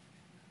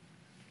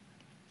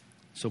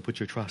 So put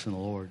your trust in the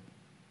Lord.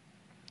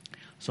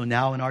 So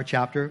now in our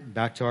chapter,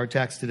 back to our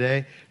text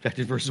today, back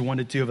to verses 1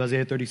 to 2 of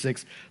Isaiah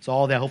 36. So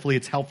all that, hopefully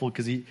it's helpful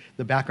because the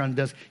background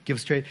does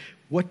give straight.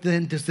 What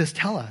then does this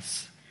tell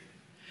us?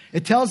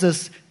 It tells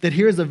us that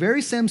here is this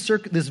very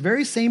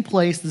same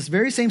place, this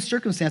very same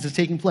circumstance is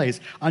taking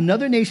place.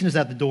 Another nation is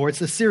at the door. It's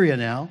Assyria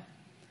now.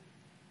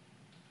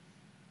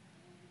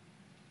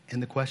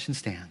 And the question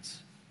stands.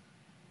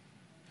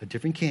 A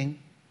different king,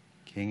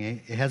 King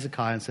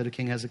Hezekiah instead of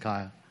King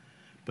Hezekiah,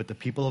 but the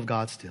people of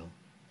God still.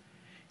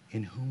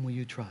 In whom will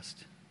you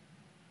trust?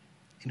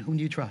 In whom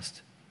do you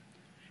trust?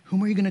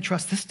 Whom are you going to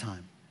trust this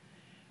time?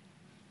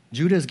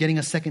 Judah is getting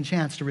a second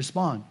chance to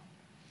respond.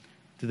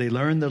 Did they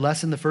learn the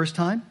lesson the first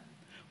time?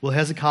 Will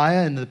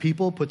Hezekiah and the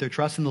people put their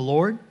trust in the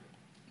Lord?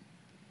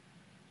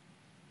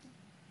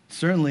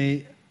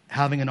 Certainly,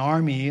 having an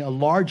army, a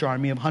large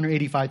army of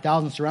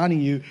 185,000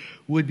 surrounding you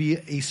would be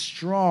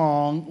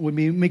would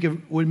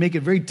make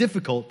it very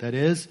difficult, that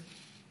is,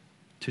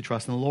 to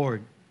trust in the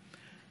Lord.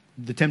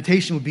 The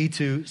temptation would be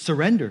to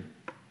surrender,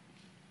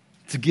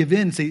 to give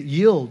in, say,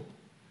 yield.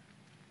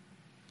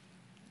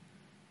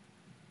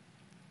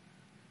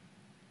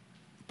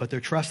 But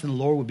their trust in the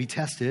Lord would be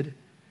tested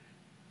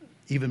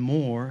even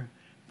more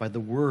by the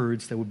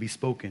words that would be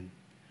spoken.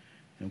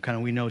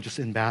 We know just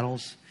in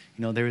battles,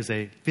 there is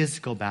a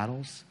physical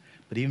battles,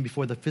 but even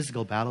before the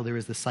physical battle, there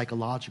is the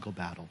psychological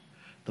battle,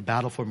 the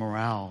battle for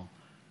morale.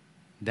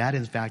 That,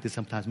 in fact, is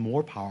sometimes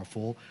more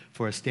powerful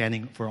for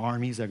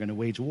armies that are going to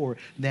wage war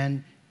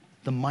than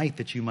the might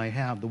that you might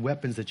have, the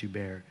weapons that you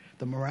bear,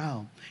 the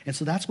morale. And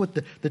so that's what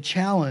the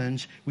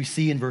challenge we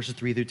see in verses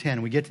 3 through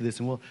 10. We get to this,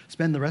 and we'll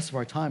spend the rest of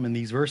our time in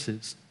these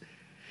verses.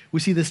 We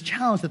see this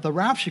challenge that the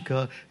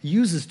Rabshakeh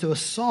uses to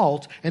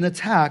assault and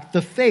attack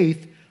the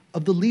faith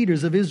of the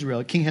leaders of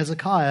Israel, King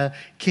Hezekiah,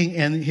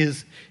 and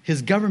his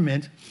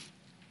government,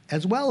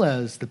 as well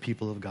as the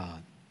people of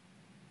God.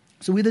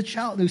 So we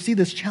see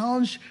this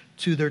challenge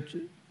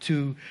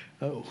to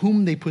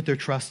whom they put their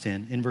trust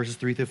in verses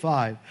 3 through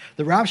 5.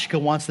 The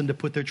Rabshakeh wants them to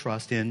put their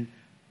trust in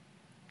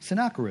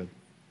Sennacherib,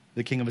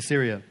 the king of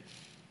Assyria.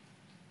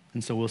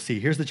 And so we'll see.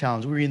 Here's the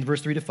challenge. We read in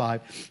verse 3 to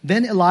 5.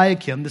 Then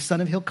Eliakim, the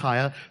son of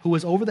Hilkiah, who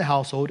was over the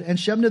household, and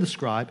Shebna the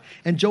scribe,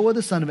 and Joah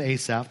the son of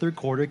Asaph, the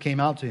recorder, came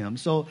out to him.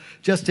 So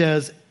just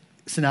as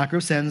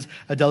Sennacherib sends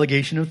a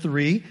delegation of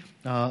 3,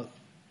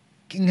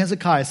 King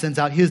Hezekiah sends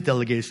out his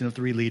delegation of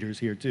 3 leaders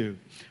here too.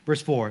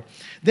 Verse 4.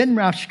 Then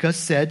Rabshakeh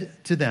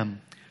said to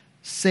them,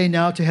 "Say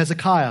now to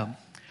Hezekiah,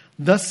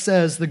 thus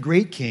says the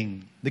great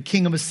king, the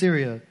king of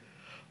Assyria,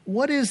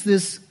 what is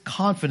this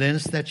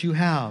confidence that you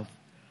have?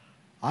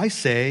 I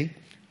say,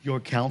 your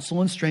counsel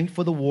and strength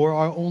for the war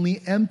are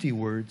only empty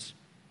words.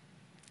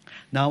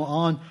 Now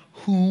on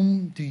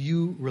whom do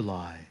you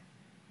rely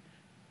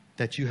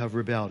that you have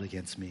rebelled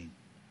against me?"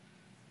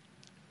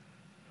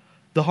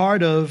 The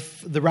heart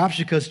of the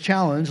Rabshakeh's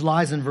challenge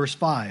lies in verse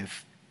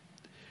 5.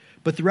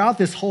 But throughout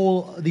this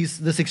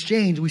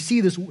exchange, we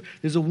see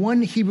there's a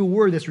one Hebrew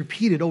word that's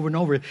repeated over and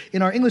over.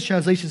 In our English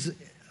translations,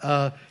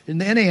 in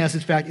the NAS, in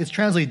fact, it's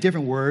translated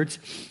different words.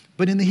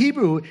 But in the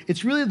Hebrew,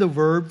 it's really the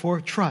verb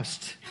for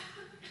trust.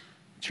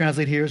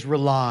 Translated here is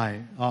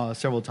rely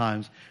several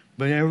times.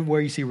 But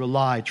everywhere you see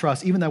rely,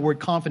 trust, even that word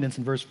confidence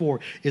in verse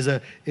 4 is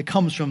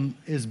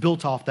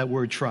built off that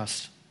word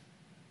trust.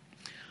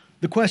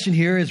 The question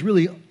here is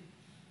really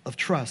of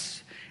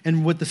trust.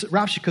 And what the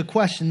Rabshakeh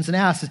questions and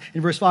asks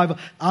in verse 5,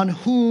 on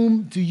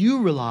whom do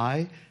you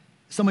rely?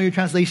 Some of your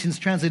translations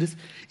translate it,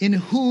 in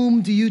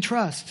whom do you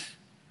trust?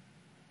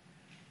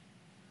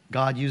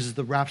 God uses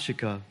the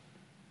Rabshakeh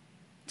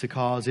to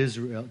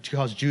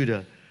cause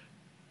Judah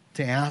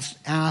to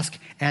ask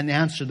and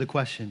answer the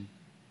question,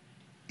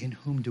 in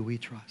whom do we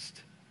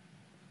trust?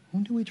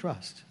 Whom do we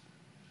trust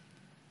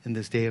in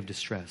this day of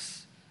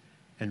distress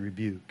and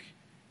rebuke?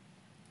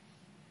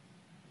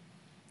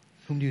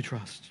 Whom do you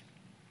trust?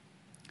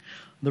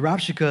 The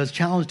Rabshakeh's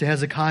challenge to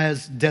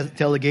Hezekiah's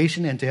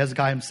delegation and to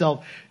Hezekiah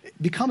himself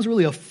becomes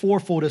really a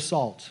fourfold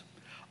assault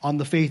on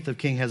the faith of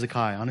King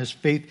Hezekiah, on his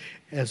faith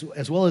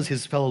as well as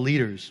his fellow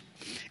leaders.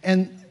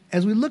 And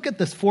as we look at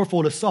this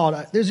fourfold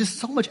assault, there's just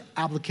so much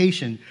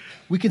application.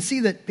 We can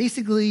see that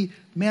basically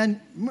man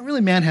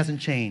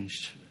hasn't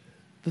changed.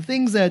 The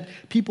things that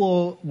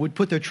people would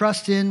put their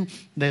trust in,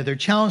 that they're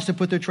challenged to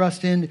put their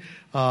trust in,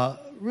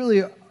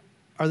 really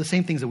are the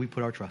same things that we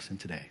put our trust in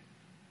today.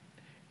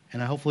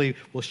 And I hopefully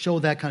will show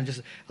that kind of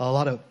just a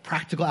lot of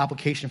practical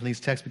application from these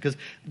texts, because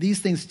these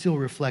things still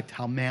reflect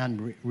how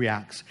man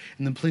reacts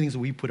and the things that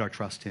we put our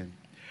trust in.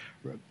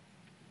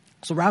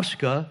 So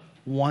Rabshakeh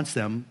wants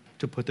them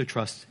to put their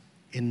trust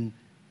in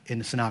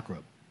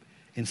Sennacherib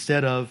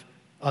instead of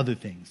other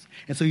things.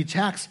 And so he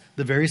attacks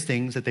the various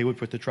things that they would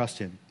put their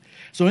trust in.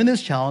 So in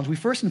this challenge, we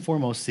first and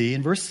foremost see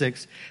in verse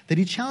 6 that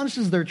he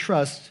challenges their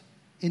trust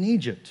in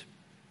Egypt.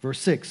 Verse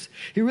 6.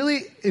 He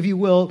really, if you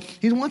will,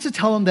 he wants to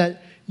tell them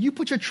that you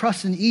put your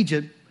trust in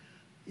Egypt,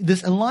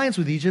 this alliance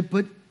with Egypt,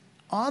 but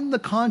on the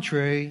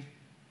contrary,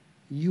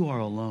 you are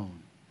alone.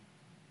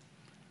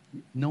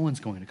 No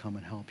one's going to come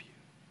and help you.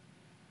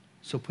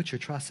 So put your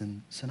trust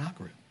in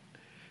Sennacherib.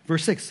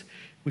 Verse 6,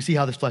 we see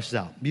how this fleshes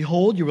out.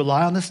 Behold, you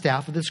rely on the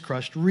staff of this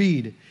crushed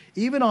reed,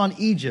 even on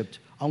Egypt,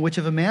 on which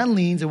if a man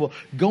leans, it will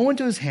go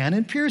into his hand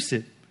and pierce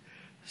it.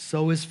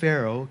 So is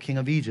Pharaoh, king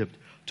of Egypt,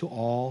 to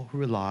all who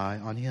rely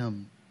on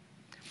him.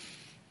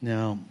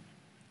 Now,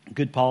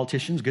 good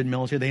politicians, good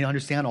military, they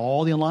understand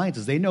all the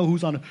alliances. They know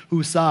who's on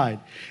whose side.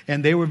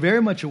 And they were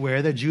very much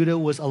aware that Judah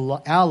was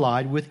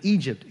allied with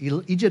Egypt.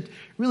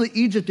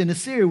 Egypt and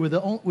Assyria were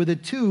the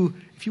two,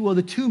 if you will,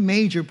 the two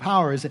major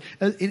powers.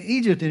 In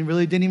Egypt, it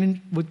really didn't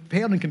even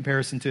pale in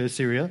comparison to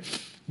Assyria,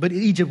 but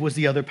Egypt was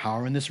the other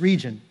power in this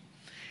region.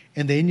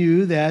 And they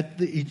knew that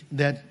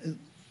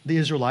the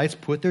Israelites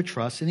put their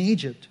trust in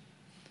Egypt.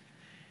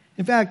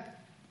 In fact,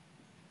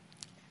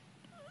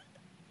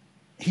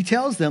 he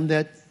tells them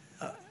that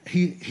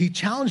he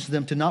challenged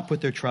them to not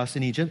put their trust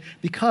in Egypt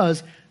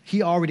because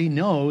he already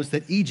knows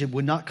that Egypt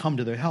would not come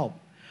to their help.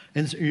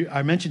 And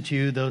I mentioned to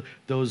you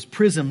those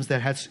prisms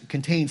that had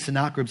contained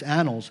Sennacherib's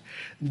annals.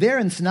 There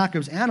in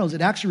Sennacherib's annals,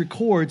 it actually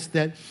records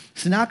that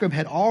Sennacherib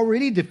had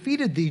already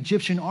defeated the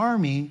Egyptian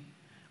army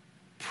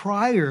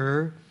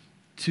prior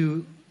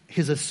to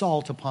his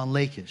assault upon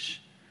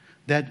Lachish.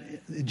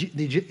 That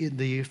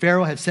the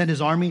Pharaoh had sent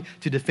his army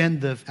to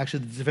defend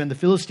the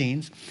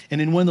Philistines,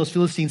 and in one of those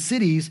Philistine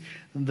cities,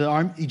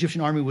 the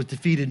Egyptian army was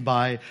defeated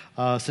by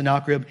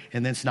Sennacherib,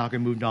 and then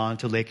Sennacherib moved on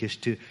to Lachish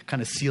to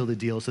kind of seal the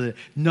deal, so that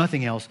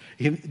nothing else,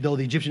 though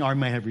the Egyptian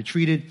army might have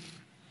retreated,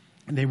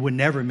 they would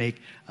never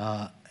make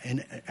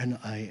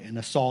an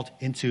assault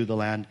into the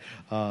land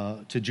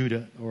to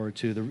Judah or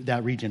to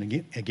that region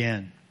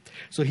again.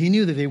 So he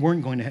knew that they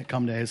weren't going to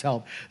come to his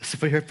help.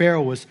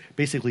 Pharaoh was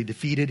basically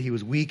defeated. He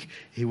was weak.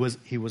 He was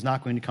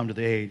not going to come to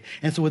the aid.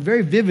 And so with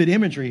very vivid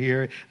imagery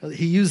here,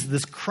 he used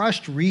this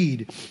crushed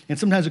reed. And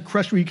sometimes a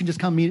crushed reed, you can just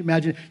kind of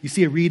imagine, you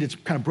see a reed, it's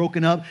kind of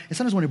broken up. And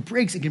sometimes when it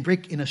breaks, it can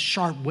break in a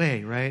sharp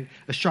way, right?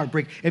 A sharp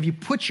break. If you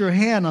put your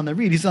hand on the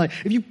reed, he's like,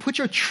 if you put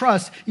your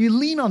trust, you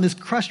lean on this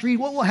crushed reed,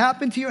 what will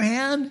happen to your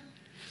hand?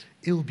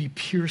 It will be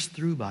pierced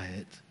through by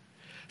it.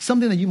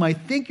 Something that you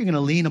might think you're going to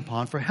lean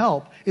upon for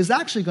help is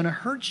actually going to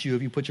hurt you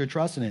if you put your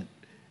trust in it,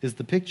 is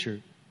the picture.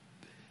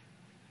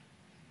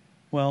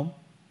 Well,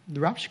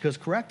 the Rapshika is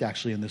correct,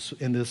 actually,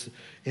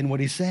 in what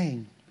he's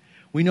saying.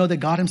 We know that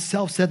God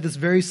himself said this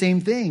very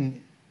same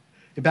thing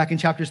back in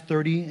chapters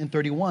 30 and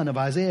 31 of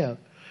Isaiah.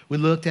 We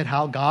looked at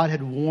how God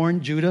had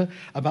warned Judah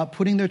about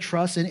putting their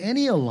trust in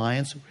any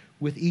alliance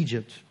with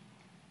Egypt.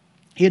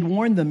 He had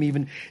warned them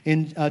even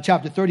in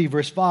chapter 30,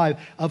 verse 5,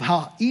 of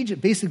how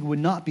Egypt basically would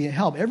not be a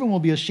help. Everyone will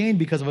be ashamed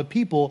because of a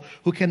people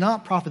who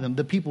cannot profit them.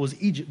 The people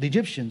was Egypt, the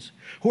Egyptians,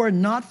 who are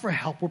not for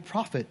help or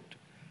profit,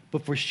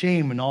 but for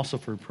shame and also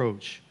for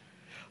reproach.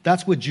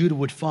 That's what Judah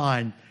would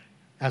find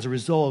as a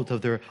result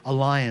of their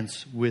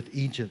alliance with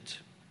Egypt,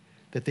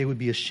 that they would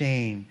be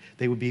ashamed,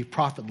 they would be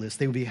profitless,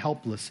 they would be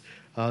helpless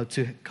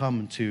to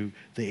come to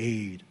the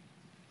aid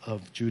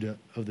of Judah,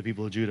 of the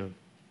people of Judah.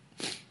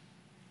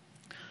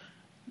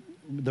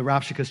 The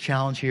Rapshika's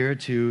challenge here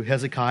to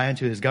Hezekiah and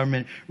to his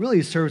government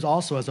really serves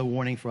also as a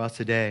warning for us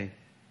today.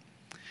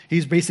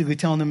 He's basically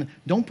telling them,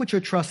 don't put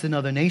your trust in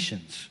other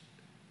nations.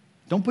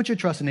 Don't put your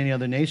trust in any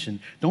other nation.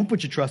 Don't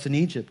put your trust in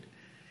Egypt.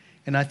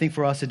 And I think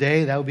for us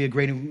today, that would be a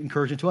great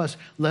encouragement to us.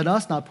 Let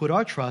us not put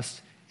our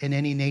trust in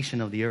any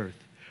nation of the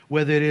earth.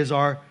 Whether it is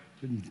our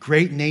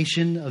great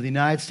nation of the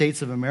United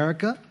States of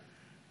America,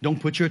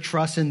 don't put your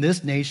trust in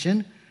this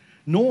nation,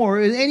 nor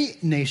in any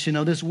nation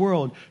of this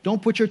world.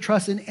 Don't put your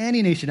trust in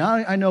any nation.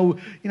 I know,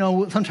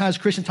 sometimes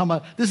Christians talk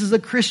about, this is a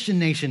Christian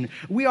nation.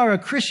 We are a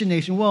Christian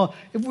nation. Well,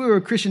 if we were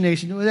a Christian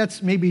nation,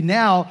 that's maybe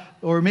now,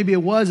 or maybe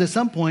it was at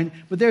some point,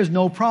 but there's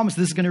no promise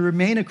this is going to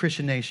remain a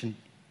Christian nation.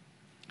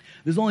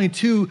 There's only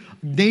two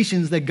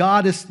nations that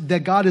God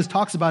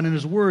talks about in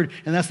his word,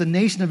 and that's the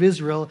nation of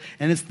Israel,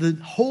 and it's the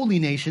holy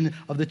nation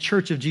of the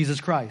Church of Jesus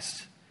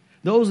Christ.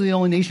 Those are the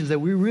only nations that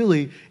we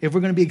really, if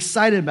we're going to be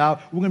excited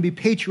about, we're going to be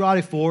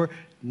patriotic for,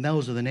 and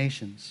those are the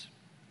nations.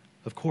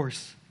 Of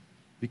course,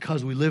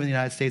 because we live in the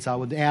United States, I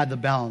would add the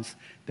balance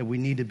that we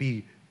need to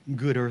be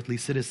good earthly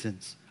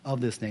citizens of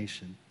this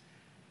nation.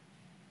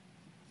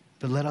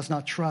 But let us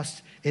not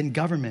trust in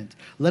government.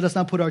 Let us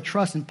not put our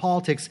trust in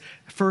politics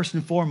first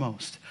and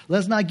foremost.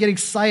 Let's not get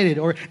excited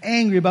or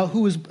angry about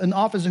who is in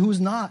office and who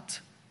is not.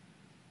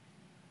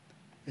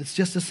 It's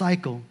just a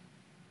cycle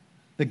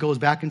that goes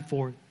back and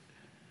forth.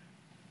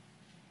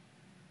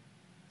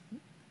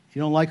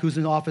 You don't like who's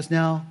in office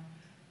now?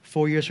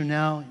 4 years from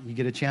now, you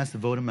get a chance to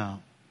vote him out.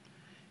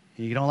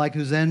 And you don't like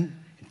who's in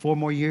 4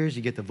 more years,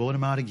 you get to vote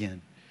him out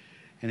again.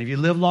 And if you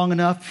live long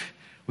enough,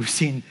 we've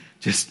seen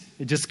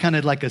just kind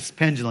of like a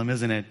pendulum,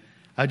 isn't it?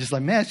 I just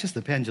like, man, it's just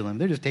a pendulum.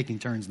 They're just taking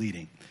turns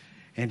leading.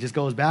 And it just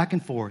goes back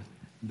and forth,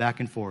 back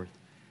and forth.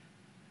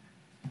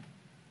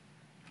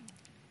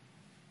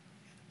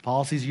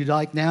 Policies you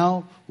like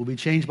now will be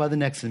changed by the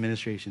next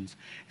administrations.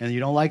 And you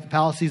don't like the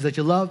policies that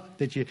you love,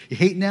 that you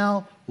hate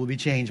now, will be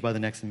changed by the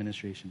next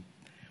administration.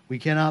 We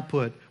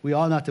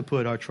ought not to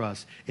put our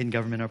trust in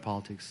government or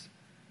politics.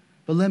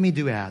 But let me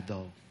add,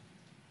 though,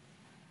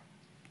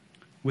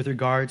 with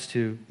regards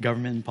to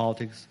government and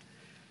politics,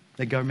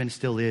 that government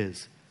still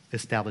is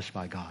established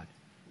by God.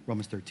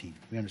 Romans 13,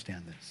 we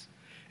understand this.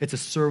 It's a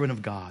servant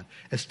of God,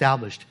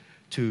 established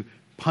to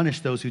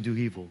punish those who do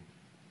evil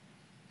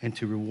and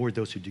to reward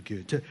those who do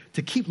good,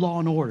 to keep law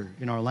and order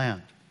in our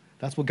land.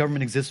 That's what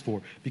government exists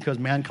for, because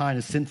mankind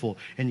is sinful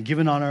and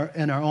given on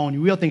our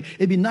own. We all think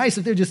it'd be nice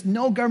if there's just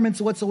no governments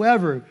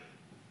whatsoever.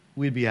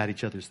 We'd be at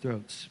each other's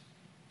throats.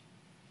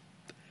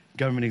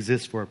 Government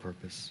exists for a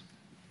purpose.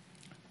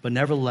 But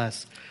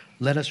nevertheless,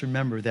 let us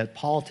remember that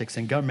politics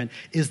and government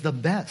is the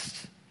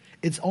best.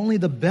 It's only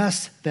the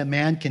best that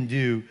man can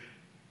do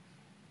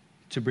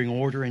to bring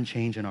order and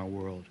change in our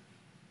world.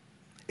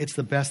 It's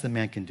the best that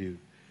man can do.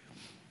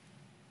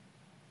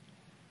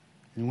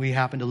 And we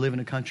happen to live in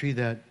a country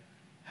that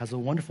has a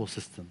wonderful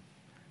system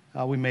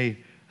We may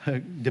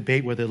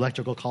debate whether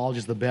electoral college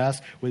is the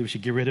best, whether we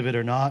should get rid of it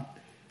or not.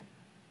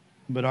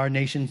 But our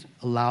nation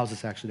allows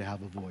us actually to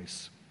have a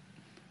voice.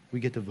 We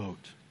get to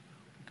vote.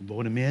 We can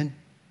vote them in,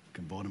 we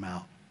can vote them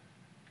out.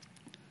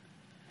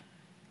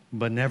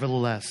 But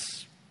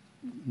nevertheless,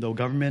 though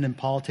government and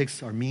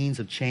politics are means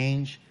of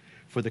change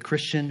for the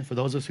Christian, for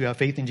those of us who have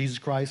faith in Jesus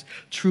Christ,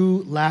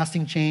 true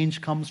lasting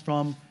change comes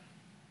from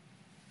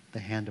the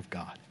hand of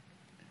God,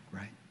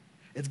 right?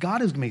 It's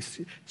God who makes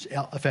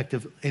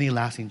effective any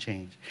lasting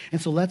change. And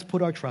so let's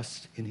put our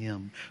trust in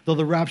him. Though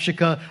the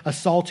Rabshakeh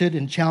assaulted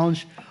and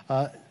challenged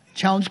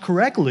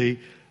correctly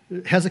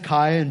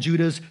Hezekiah and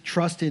Judah's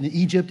trust in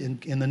Egypt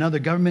and in another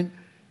government,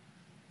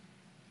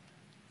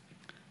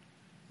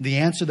 the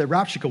answer that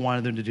Rabshakeh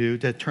wanted them to do,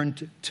 to turn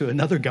to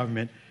another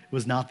government,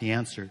 was not the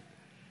answer.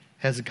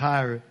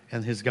 Hezekiah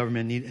and his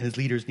government and his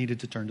leaders needed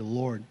to turn to the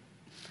Lord.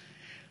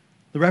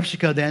 The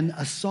Rabshakeh then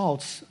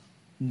assaults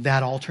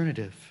that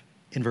alternative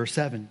in verse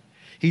 7.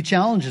 He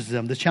challenges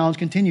them. The challenge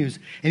continues.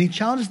 And he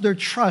challenges their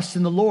trust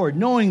in the Lord,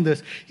 knowing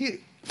this.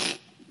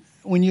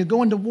 When you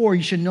go into war,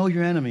 you should know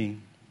your enemy.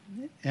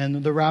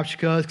 And the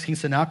Rabshakeh, King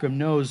Sennacherib,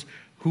 knows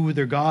who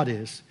their God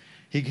is.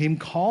 He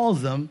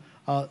calls them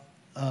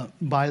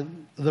by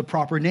the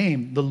proper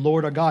name, the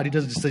Lord our God. He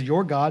doesn't just say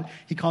your God.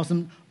 He calls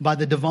them by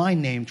the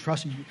divine name.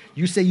 Trust.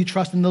 You say you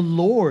trust in the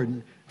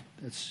Lord.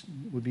 That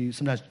would be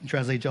sometimes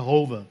translated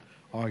Jehovah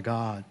our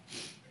God.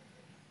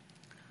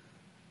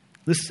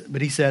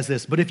 But he says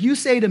this, but if you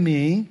say to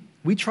me,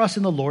 we trust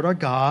in the Lord our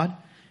God,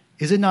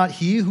 is it not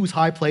he whose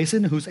high place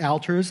and whose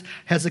altars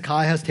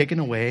Hezekiah has taken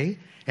away,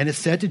 and has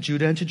said to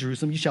Judah and to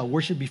Jerusalem, you shall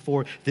worship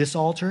before this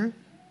altar?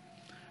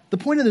 The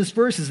point of this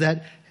verse is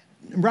that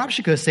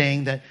Rabshakeh is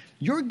saying that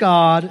your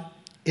God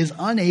is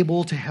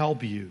unable to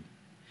help you.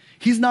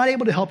 He's not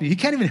able to help you. He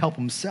can't even help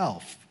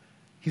himself.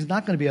 He's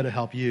not going to be able to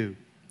help you.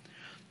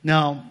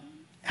 Now,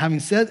 having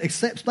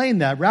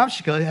explained that,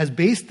 Rabshakeh has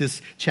based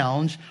this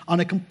challenge on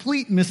a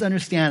complete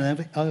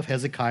misunderstanding of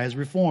Hezekiah's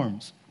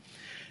reforms.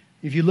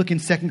 If you look in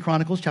 2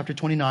 Chronicles chapter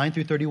 29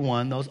 through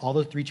 31, all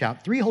those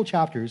three whole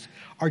chapters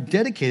are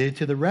dedicated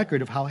to the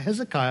record of how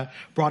Hezekiah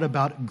brought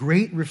about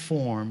great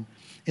reform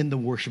in the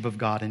worship of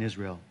God in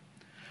Israel.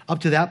 Up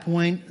to that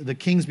point, the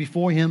kings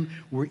before him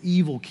were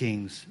evil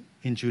kings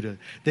in Judah.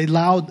 They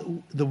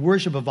allowed the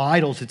worship of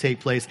idols to take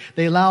place.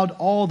 They allowed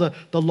all the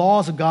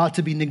laws of God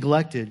to be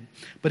neglected.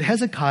 But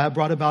Hezekiah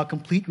brought about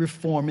complete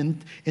reform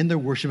in their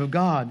worship of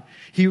God.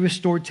 He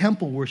restored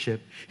temple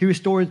worship. He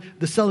restored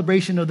the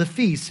celebration of the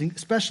feasts,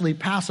 especially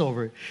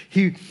Passover.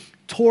 He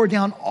tore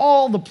down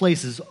all the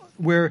places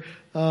where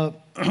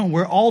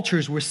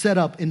altars were set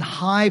up in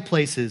high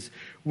places,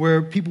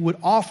 where people would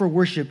offer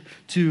worship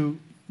to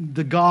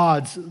the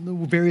gods, the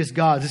various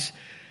gods.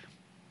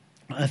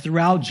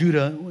 Throughout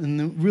Judah,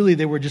 and really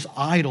they were just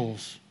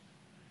idols.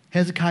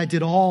 Hezekiah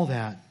did all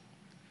that.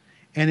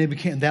 And it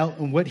became that,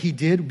 and what he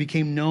did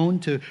became known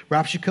to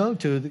Rabshakeh,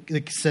 to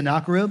the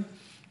Sennacherib.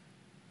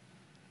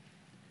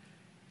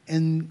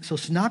 And so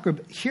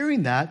Sennacherib,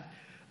 hearing that,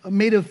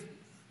 may have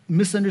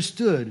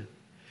misunderstood,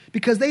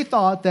 because they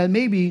thought that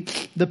maybe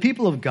the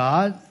people of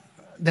God,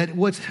 that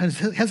what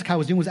Hezekiah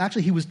was doing was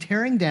actually he was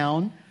tearing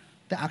down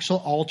the actual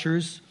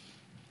altars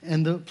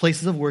and the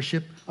places of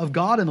worship of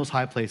God in those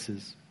high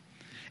places.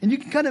 And you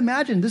can kind of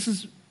imagine this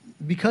is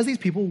because these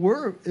people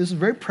it was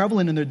very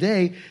prevalent in their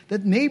day,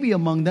 that maybe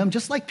among them,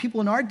 just like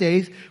people in our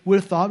days, would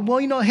have thought, well,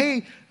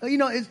 hey,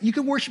 you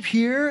can worship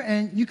here,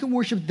 and you can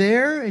worship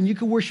there, and you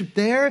can worship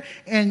there,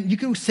 and you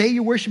can say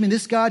you're worshiping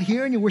this God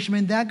here, and you're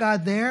worshiping that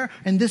God there,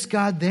 and this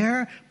God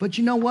there. But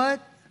you know what?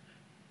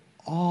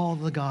 All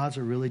the gods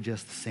are really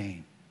just the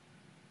same.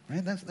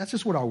 Right? That's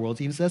just what our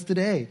world even says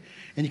today.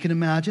 And you can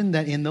imagine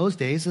that in those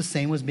days, the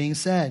same was being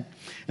said.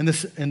 And the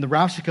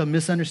Rabshakeh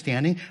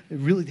misunderstanding,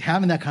 really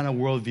having that kind of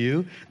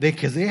worldview,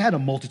 because they had a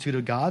multitude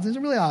of gods, and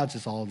it's really it's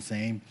just all the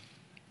same,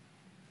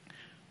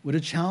 would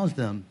have challenged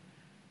them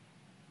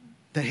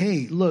that,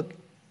 hey, look,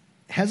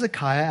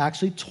 Hezekiah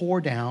actually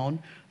tore down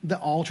the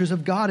altars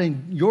of God,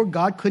 and your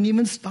God couldn't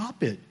even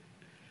stop it.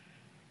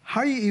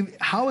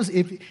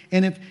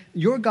 If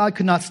your God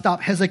could not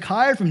stop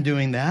Hezekiah from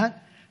doing that,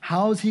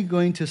 how is he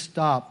going to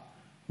stop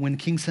when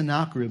King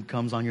Sennacherib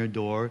comes on your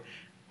door,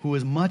 who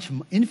is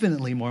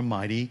infinitely more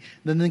mighty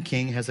than the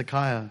king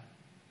Hezekiah?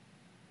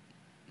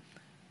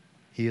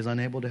 He is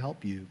unable to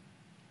help you.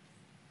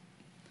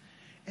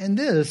 And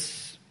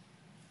this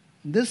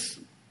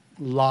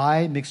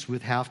lie mixed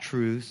with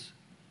half-truths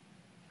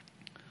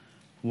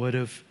would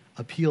have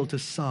appealed to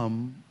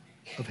some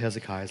of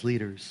Hezekiah's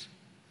leaders.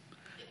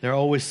 There are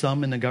always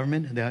some in the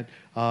government that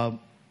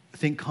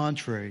think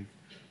contrary.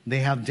 They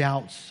have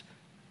doubts.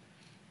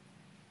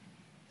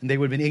 And they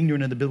would have been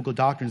ignorant of the biblical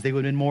doctrines. They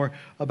would have been more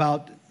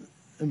about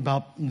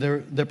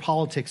their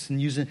politics,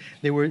 and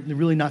they were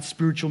really not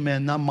spiritual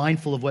men, not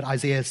mindful of what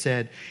Isaiah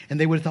said. And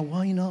they would have thought,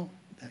 well,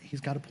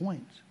 he's got a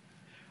point.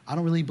 I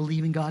don't really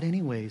believe in God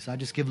anyways. I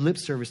just give lip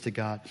service to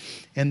God.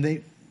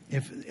 And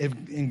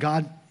if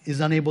God is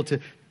unable to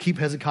keep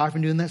Hezekiah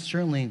from doing that,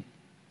 certainly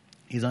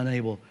he's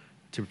unable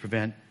to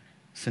prevent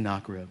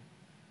Sennacherib.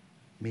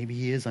 maybe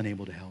he is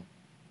unable to help.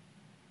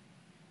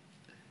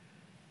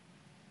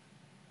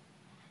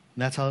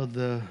 And that's how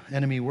the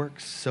enemy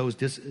works, sows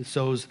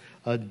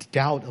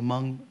doubt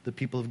among the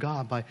people of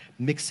God by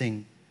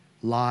mixing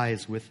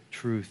lies with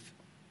truth.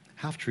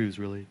 Half-truths,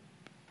 really.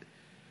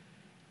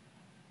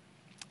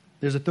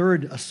 There's a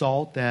third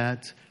assault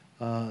that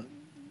the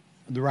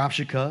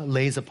Rabshakeh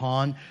lays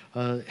upon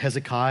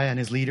Hezekiah and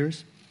his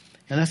leaders,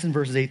 and that's in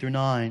verses 8 through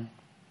 9.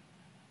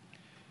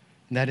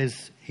 And that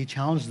is, he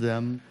challenged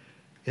them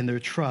in their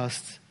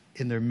trust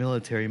in their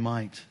military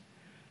might.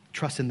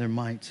 Trust in their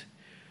might.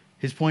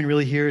 His point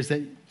really here is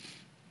that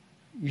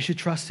you should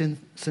trust in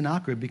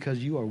Sennacherib because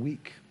you are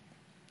weak.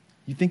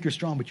 You think you're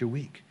strong, but you're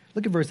weak.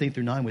 Look at verse 8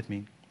 through 9 with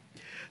me.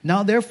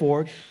 Now,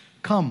 therefore,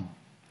 come,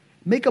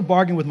 make a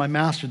bargain with my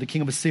master, the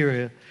king of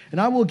Assyria,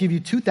 and I will give you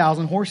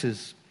 2,000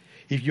 horses,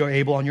 if you are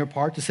able on your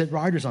part to set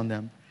riders on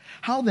them.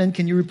 How then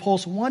can you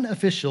repulse one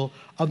official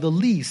of the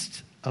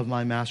least of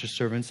my master's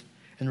servants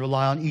and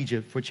rely on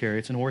Egypt for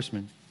chariots and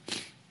horsemen?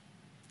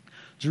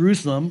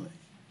 Jerusalem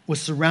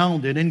was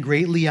surrounded and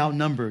greatly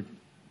outnumbered.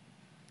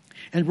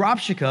 And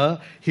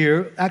Rabshakeh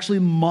here actually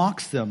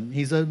mocks them.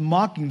 He's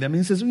mocking them.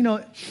 And he says,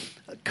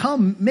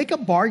 come, make a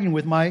bargain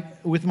with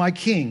my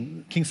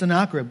king, King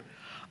Sennacherib.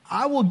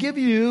 I'll give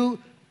you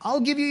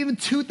even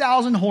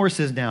 2,000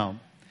 horses now.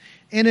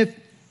 And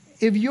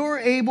if you're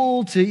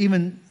able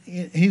to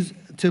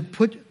to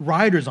put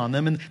riders on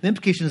them, and the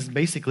implication is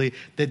basically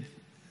that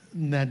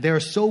they're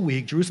so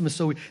weak, Jerusalem is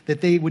so weak, that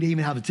they would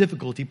even have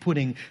difficulty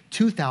putting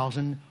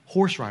 2,000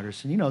 horse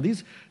riders. And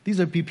these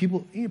are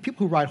people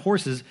who ride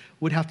horses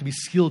would have to be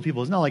skilled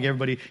people. It's not like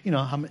everybody,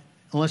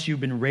 unless you've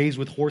been raised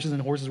with horses,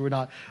 and horses were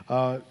not,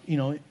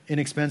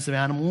 inexpensive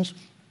animals.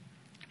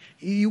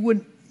 You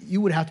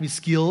would have to be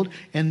skilled,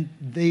 and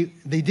they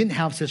didn't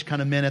have such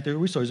kind of men at their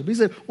resources. But he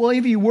said, well,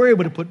 if you were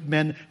able to put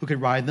men who could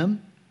ride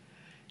them,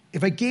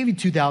 if I gave you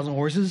 2,000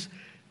 horses,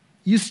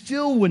 you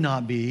still would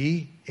not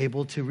be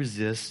able to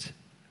resist.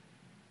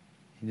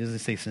 He doesn't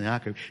say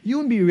Sennacherib. You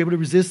wouldn't be able to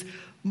resist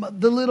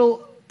the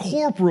little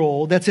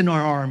corporal that's in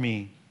our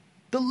army,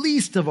 the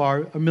least of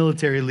our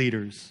military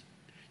leaders.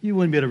 You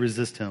wouldn't be able to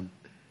resist him.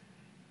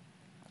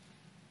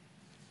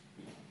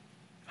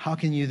 How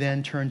can you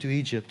then turn to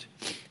Egypt?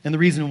 And the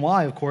reason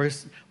why, of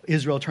course,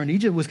 Israel turned to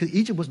Egypt was because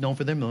Egypt was known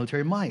for their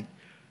military might.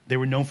 They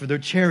were known for their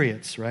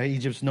chariots, right?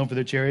 Egypt's known for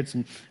their chariots,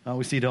 and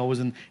we see it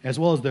always as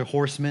well as their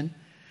horsemen.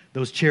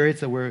 Those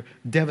chariots that were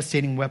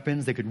devastating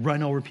weapons. They could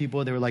run over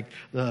people. They were like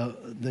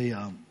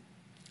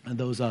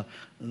those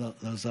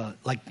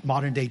like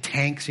modern day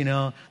tanks.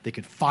 They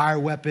could fire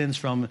weapons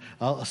from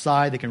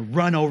aside. They can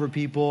run over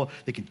people.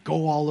 They could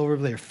go all over.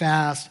 They're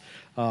fast.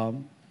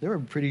 They were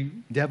pretty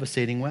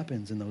devastating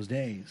weapons in those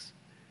days.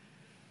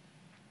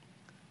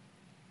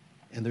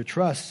 And their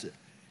trust,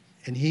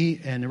 and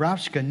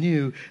Rabshakeh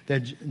knew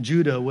that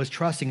Judah was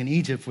trusting in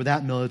Egypt for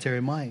that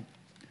military might.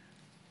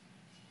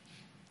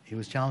 He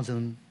was challenging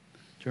them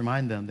to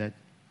remind them that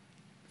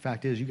the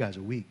fact is, you guys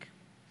are weak.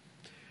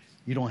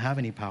 You don't have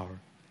any power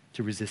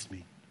to resist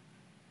me.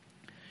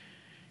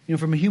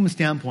 From a human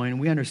standpoint,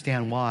 we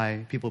understand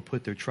why people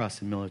put their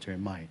trust in military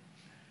might.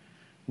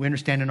 We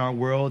understand in our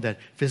world that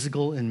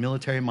physical and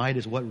military might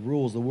is what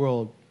rules the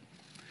world.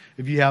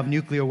 If you have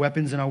nuclear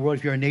weapons in our world,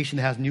 if you're a nation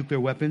that has nuclear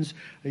weapons,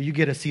 you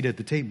get a seat at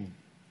the table.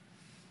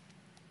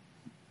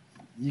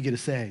 You get a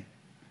say.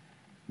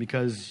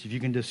 Because if you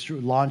can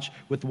launch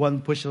with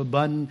one push of a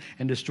button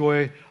and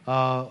destroy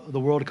the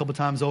world a couple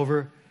times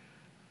over,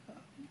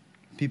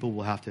 people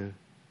will have to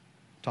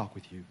talk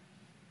with you.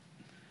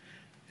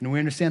 And we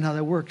understand how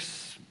that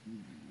works.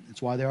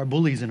 That's why there are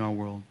bullies in our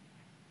world.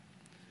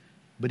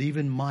 But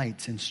even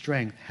might and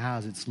strength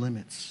has its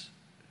limits.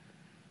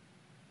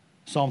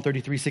 Psalm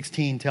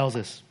 33:16 tells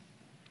us,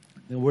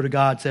 the Word of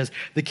God says,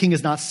 the king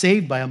is not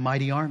saved by a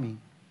mighty army.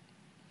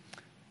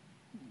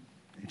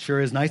 It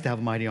sure is nice to have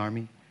a mighty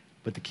army,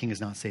 but the king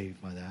is not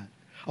saved by that.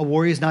 A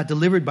warrior is not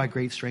delivered by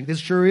great strength. It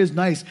sure is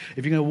nice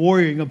if you're going to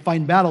warrior, you're going to fight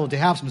in battle to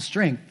have some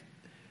strength.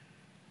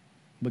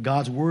 But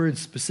God's word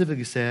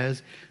specifically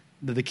says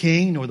that the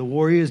king nor the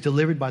warrior is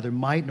delivered by their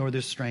might nor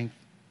their strength.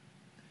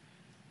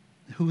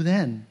 Who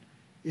then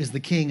is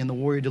the king and the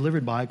warrior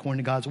delivered by according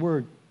to God's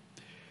word?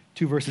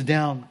 2 verses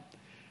down.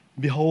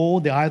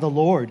 Behold, the eye of the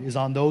Lord is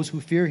on those who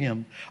fear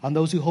him, on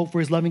those who hope for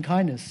his loving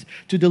kindness,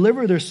 to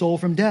deliver their soul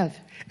from death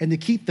and to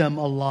keep them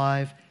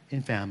alive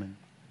in famine.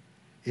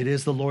 It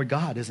is the Lord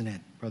God, isn't it,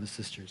 brothers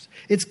and sisters?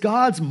 It's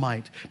God's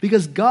might,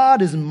 because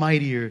God is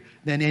mightier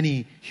than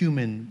any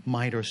human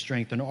might or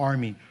strength, an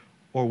army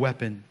or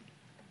weapon.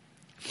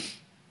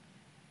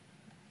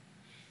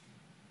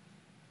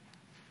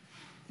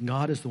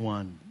 God is the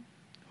one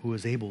who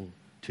is able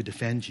to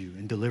defend you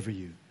and deliver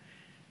you.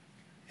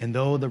 And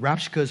though the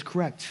Rabshakeh is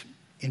correct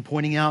in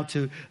pointing out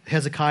to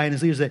Hezekiah and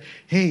his leaders that,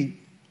 hey,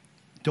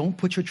 don't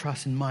put your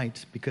trust in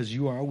might because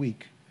you are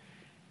weak.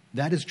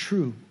 That is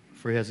true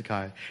for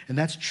Hezekiah. And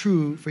that's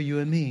true for you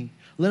and me.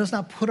 Let us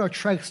not put our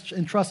trust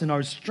in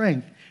our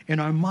strength, in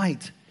our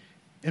might,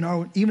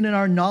 even in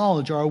our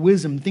knowledge, our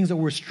wisdom, things that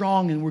we're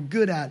strong and we're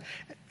good at,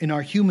 in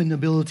our human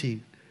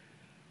ability.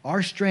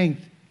 Our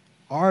strength,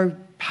 our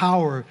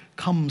power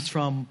comes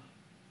from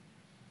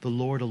the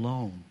Lord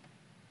alone.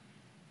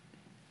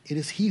 It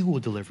is He who will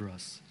deliver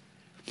us.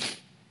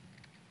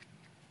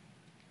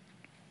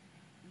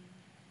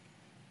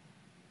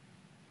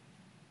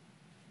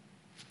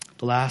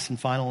 The last and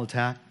final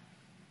attack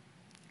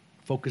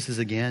focuses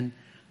again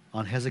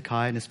on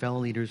Hezekiah and his fellow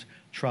leaders'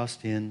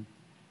 trust in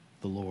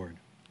the Lord.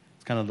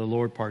 It's kind of the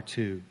Lord part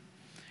 2.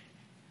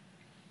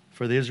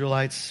 For the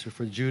Israelites,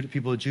 for the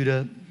people of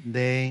Judah,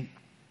 they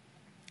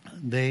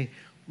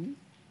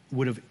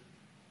would have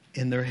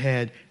in their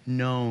head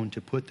known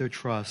to put their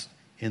trust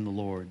in the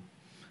Lord.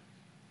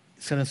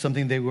 It's kind of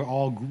something they were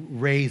all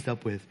raised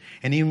up with.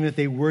 And even if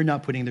they were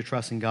not putting their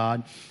trust in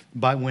God,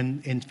 but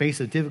when in face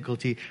of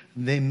difficulty,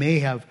 they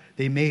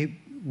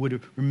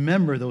would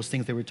remember those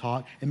things they were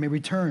taught and may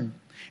return.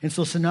 And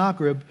so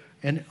Sennacherib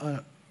and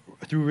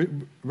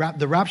through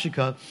the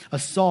Rabshakeh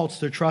assaults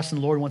their trust in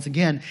the Lord once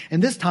again.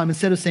 And this time,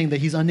 instead of saying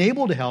that he's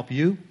unable to help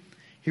you,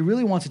 he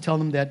really wants to tell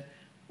them that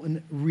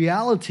in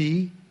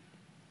reality,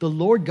 the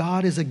Lord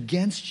God is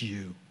against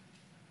you.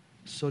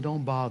 So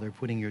don't bother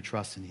putting your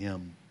trust in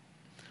Him.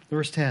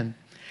 Verse 10,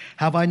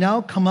 have I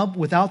now come up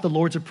without the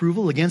Lord's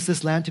approval against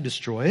this land to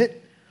destroy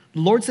it?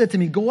 The Lord said to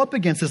me, go up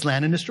against this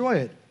land and destroy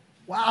it.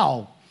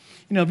 Wow.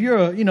 If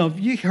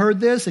you heard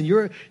this and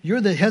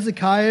you're the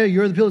Hezekiah,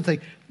 you're the people, it's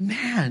like,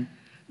 man,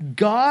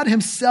 God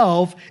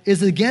Himself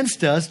is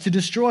against us to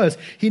destroy us.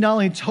 He not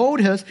only told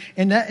us,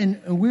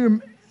 and we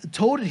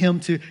told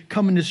Him to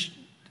come in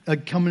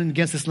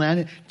against this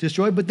land and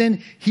destroy it, but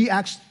then He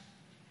didn't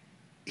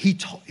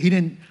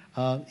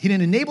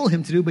enable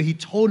him to do it, but He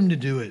told him to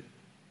do it.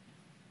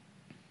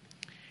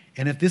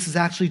 And if this is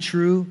actually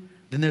true,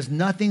 then there's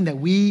nothing that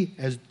we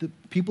as the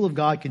people of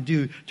God can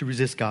do to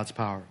resist God's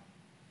power.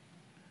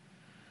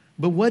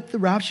 But what the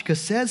Rabshakeh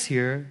says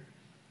here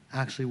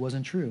actually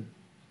wasn't true.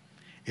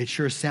 It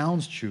sure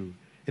sounds true.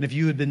 And if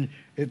you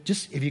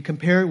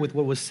compare it with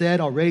what was said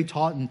already,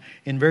 taught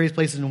in various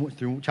places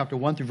through chapter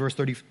 1 through verse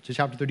 30 to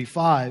chapter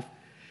 35,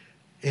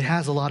 it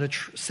has a lot of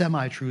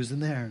semi-truths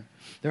in there.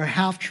 There are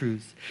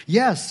half-truths.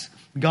 Yes,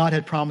 God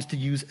had promised to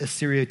use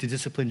Assyria to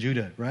discipline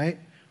Judah, right?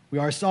 We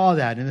already saw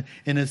that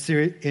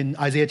in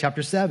Isaiah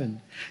chapter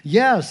 7.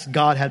 Yes,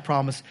 God had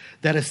promised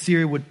that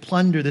Assyria would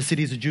plunder the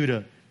cities of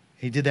Judah.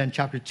 He did that in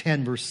chapter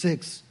 10, verse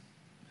 6.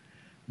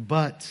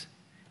 But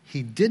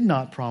He did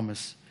not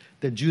promise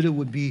that Judah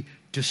would be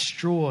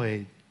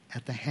destroyed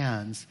at the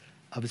hands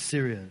of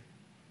Assyria.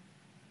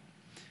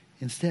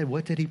 Instead,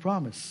 what did He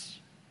promise?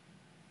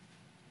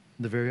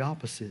 The very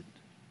opposite.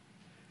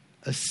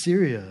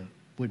 Assyria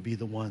would be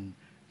the one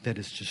that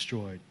is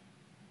destroyed.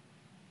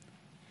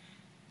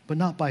 But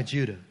not by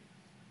Judah,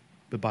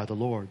 but by the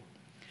Lord.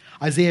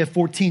 Isaiah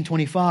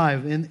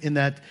 14:25, in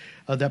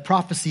that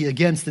prophecy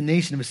against the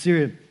nation of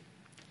Assyria,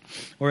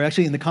 or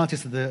actually in the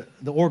context of the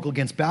oracle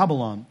against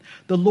Babylon,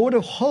 the Lord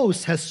of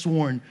hosts has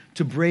sworn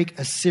to break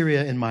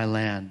Assyria in my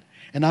land,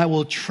 and I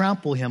will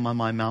trample him on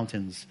my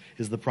mountains,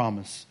 is the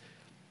promise.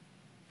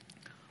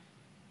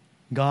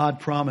 God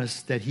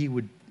promised that He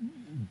would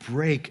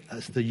break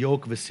the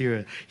yoke of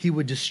Assyria. He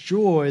would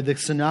destroy the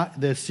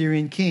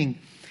Assyrian king.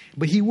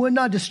 But He would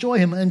not destroy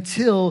him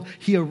until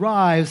he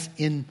arrives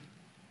in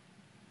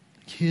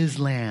His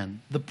land,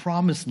 the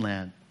promised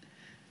land.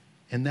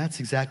 And that's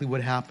exactly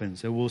what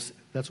happens.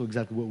 That's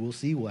exactly what we'll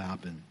see will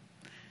happen.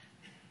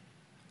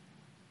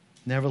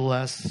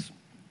 Nevertheless,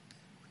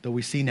 though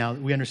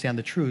we understand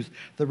the truth,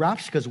 the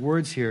Rabshakeh's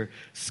words here,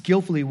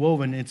 skillfully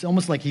woven, it's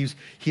almost like he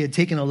had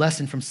taken a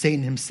lesson from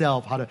Satan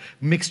himself, how to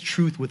mix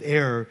truth with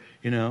error,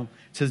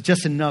 so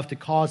just enough to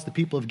cause the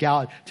people of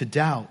God to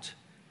doubt.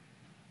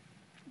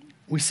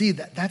 We see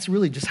that that's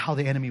really just how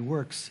the enemy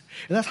works.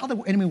 And that's how the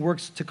enemy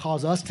works to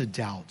cause us to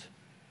doubt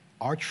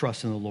our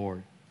trust in the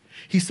Lord.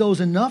 He sows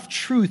enough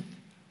truth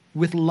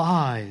with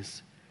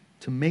lies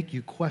to make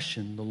you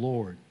question the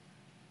Lord.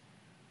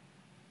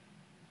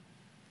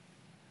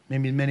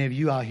 Maybe many of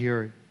you out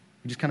here,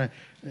 just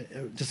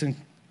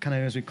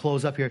as we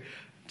close up here,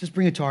 just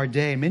bring it to our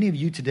day. Many of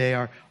you today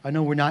I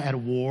know we're not at a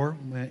war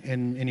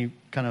in any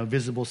kind of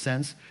visible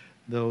sense,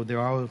 though there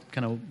are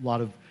kind of a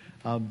lot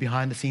of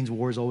behind-the-scenes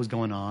wars always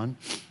going on.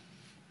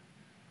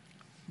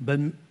 But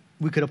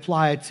we could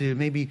apply it to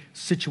maybe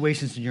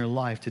situations in your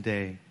life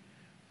today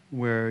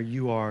where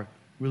you are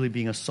really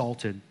being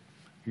assaulted.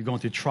 You're going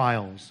through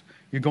trials.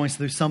 You're going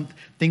through some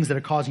things that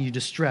are causing you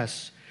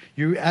distress.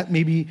 You're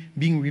maybe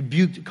being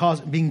rebuked,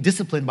 being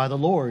disciplined by the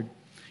Lord.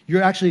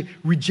 You're actually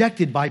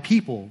rejected by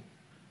people.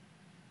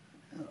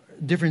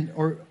 Different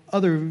or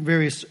other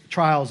various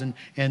trials and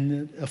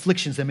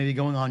afflictions that may be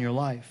going on in your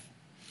life.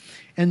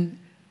 And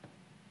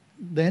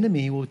the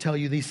enemy will tell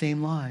you these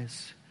same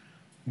lies.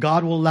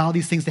 God will allow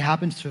these things to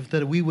happen so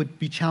that we would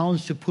be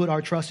challenged to put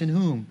our trust in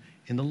whom?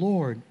 In the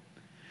Lord.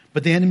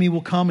 But the enemy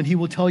will come and he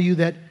will tell you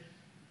that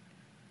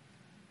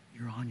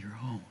you're on your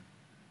own.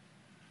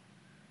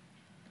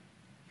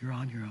 You're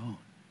on your own.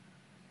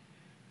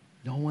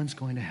 No one's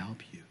going to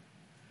help you.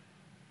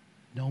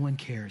 No one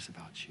cares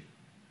about you.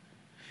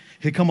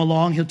 He'll come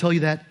along, he'll tell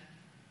you that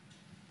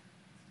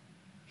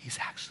he's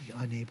actually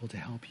unable to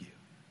help you.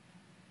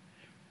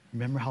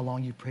 Remember how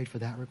long you prayed for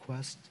that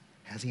request?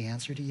 Has he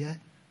answered it yet?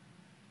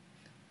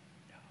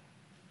 No.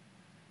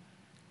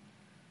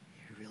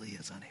 He really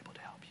is unable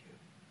to help you.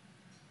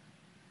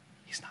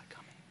 He's not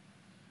coming.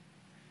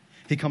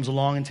 He comes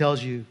along and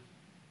tells you,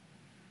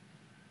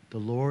 the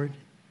Lord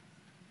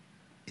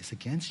is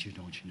against you,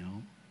 don't you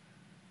know?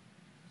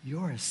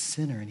 You're a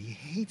sinner and he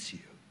hates you.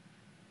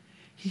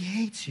 He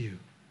hates you.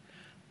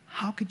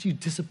 How could you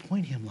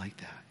disappoint him like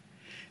that?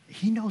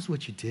 He knows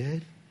what you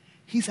did.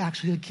 He's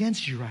actually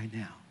against you right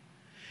now.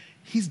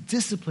 He's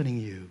disciplining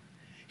you.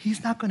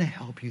 He's not going to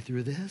help you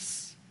through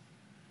this.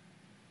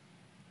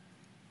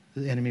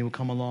 The enemy will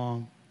come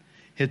along.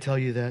 He'll tell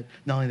you that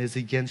not only is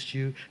he against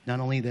you, not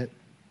only that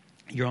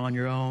you're on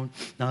your own,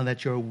 not only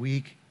that you're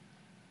weak.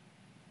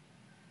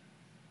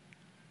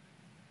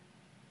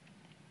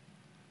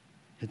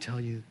 He'll tell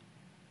you,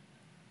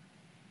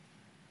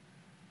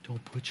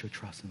 don't put your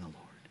trust in the Lord.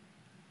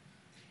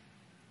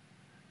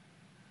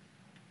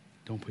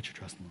 Don't put your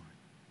trust in the Lord.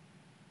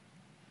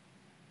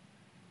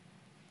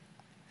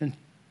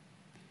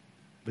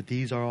 But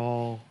these are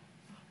all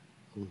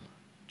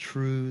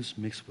truths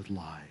mixed with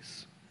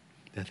lies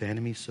that the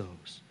enemy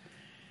sows.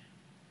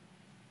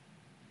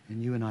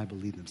 And you and I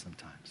believe them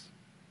sometimes,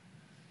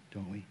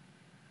 don't we?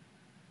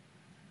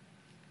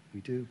 We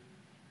do.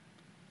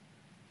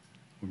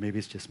 Or maybe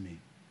it's just me.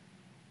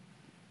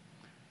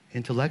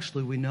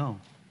 Intellectually, we know.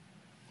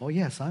 Oh,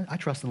 yes, I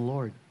trust in the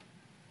Lord.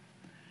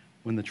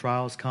 When the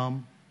trials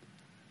come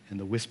and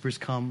the whispers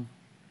come,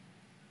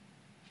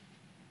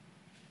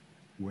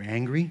 we're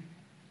angry.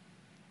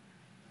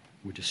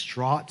 We're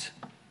distraught.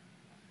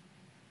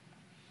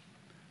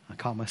 I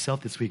caught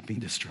myself this week being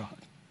distraught.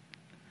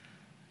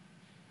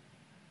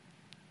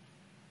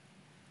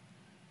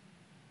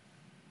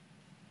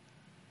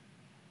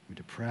 We're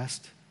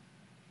depressed.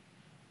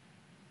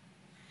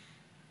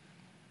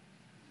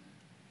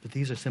 But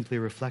these are simply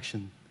a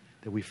reflection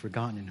that we've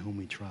forgotten in whom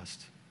we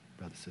trust,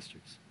 brothers and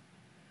sisters.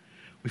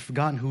 We've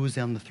forgotten who is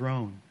on the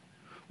throne.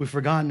 We've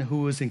forgotten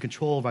who is in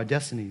control of our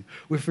destiny.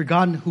 We've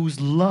forgotten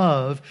whose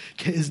love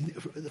is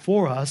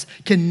for us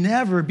can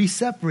never be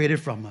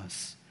separated from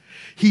us.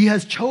 He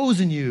has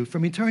chosen you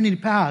from eternity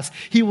past.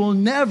 He will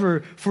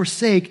never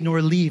forsake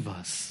nor leave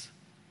us,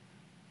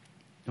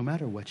 no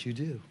matter what you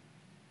do.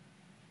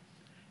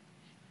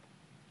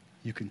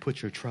 You can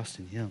put your trust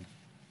in him.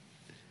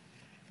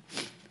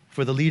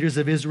 For the leaders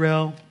of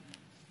Israel,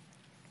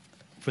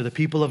 for the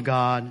people of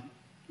God,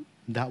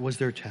 that was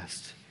their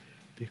test.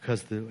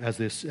 Because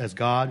as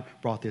God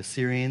brought the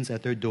Assyrians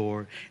at their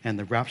door, and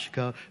the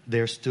Rapshakeh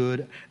there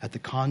stood at the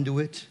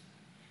conduit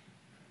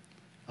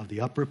of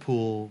the upper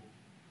pool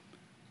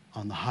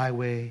on the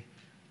highway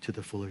to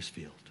the fuller's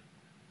field.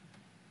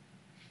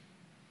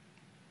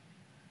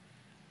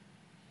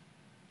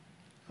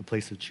 A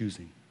place of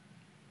choosing,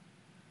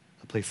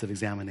 a place of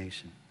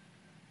examination.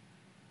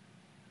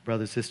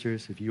 Brothers,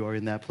 sisters, if you are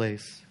in that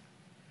place,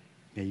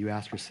 may you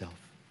ask yourself,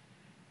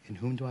 in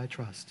whom do I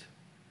trust?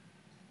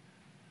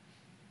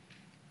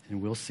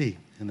 And we'll see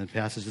in the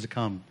passages to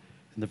come,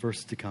 in the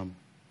verses to come.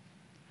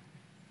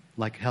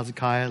 Like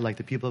Hezekiah, like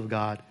the people of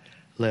God,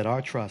 let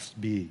our trust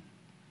be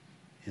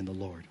in the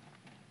Lord.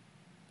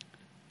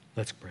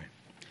 Let's pray.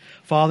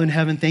 Father in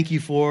heaven, thank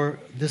you for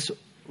this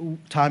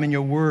time in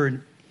your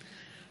word.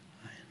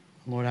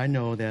 Lord, I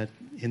know that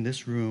in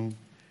this room,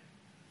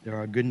 there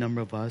are a good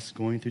number of us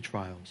going through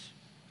trials.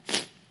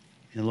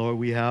 And Lord,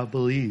 we have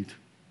believed.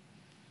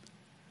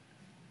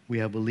 We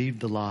have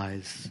believed the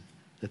lies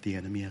that the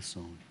enemy has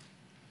sown.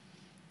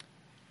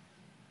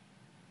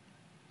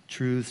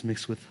 Truths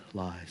mixed with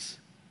lies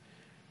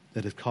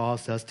that have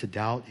caused us to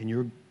doubt in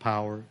your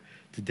power,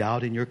 to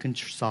doubt in your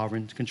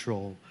sovereign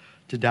control,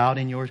 to doubt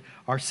in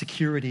our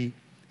security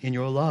in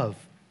your love.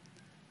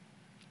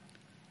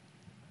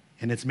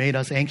 And it's made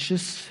us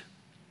anxious.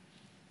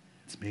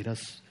 It's made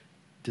us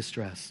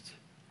distressed.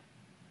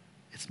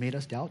 It's made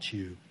us doubt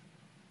you.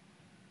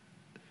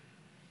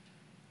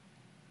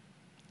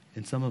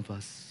 And some of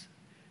us,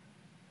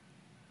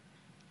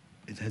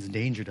 it has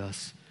endangered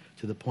us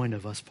to the point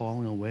of us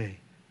falling away.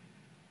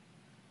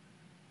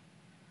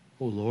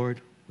 Oh Lord,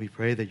 we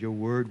pray that your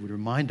word would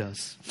remind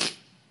us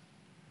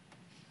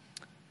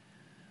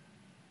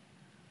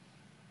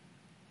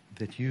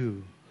that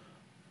you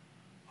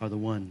are the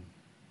one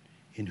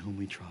in whom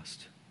we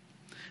trust.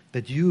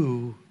 That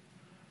you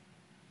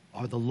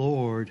are the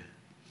Lord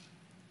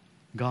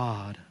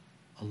God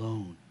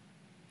alone.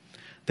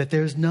 That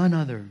there's none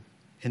other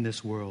in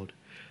this world.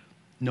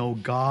 No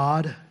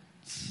God,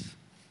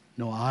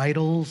 no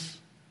idols,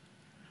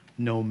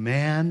 no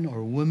man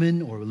or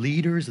woman or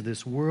leaders of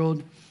this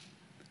world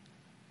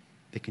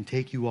that can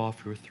take you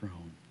off your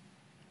throne.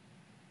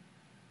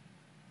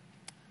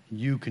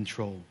 You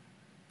control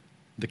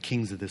the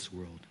kings of this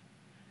world.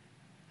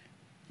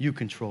 You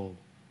control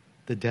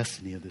the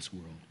destiny of this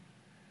world.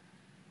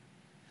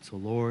 So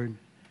Lord,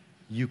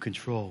 you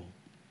control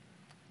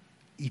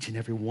each and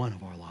every one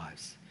of our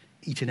lives,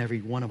 each and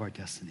every one of our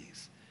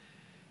destinies.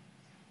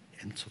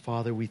 And so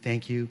Father, we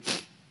thank you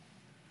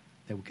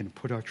that we can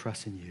put our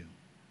trust in you.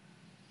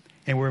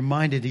 And we're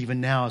reminded even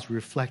now as we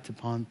reflect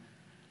upon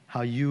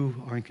how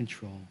you are in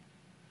control,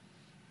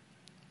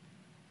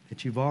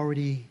 that you've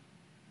already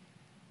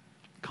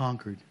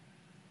conquered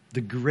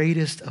the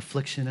greatest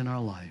affliction in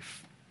our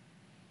life,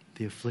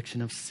 the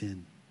affliction of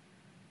sin,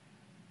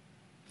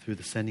 through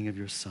the sending of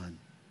your Son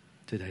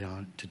to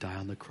die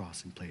on the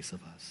cross in place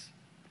of us.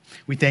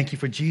 We thank you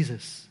for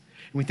Jesus.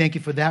 And we thank you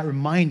for that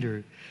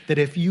reminder that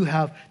if you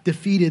have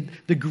defeated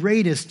the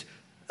greatest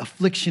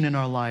affliction in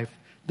our life,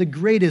 the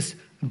greatest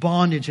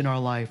bondage in our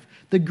life,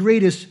 the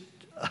greatest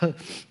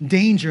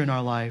danger in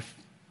our life,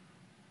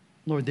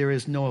 Lord, there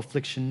is no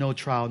affliction, no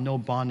trial, no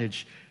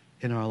bondage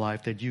in our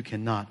life that you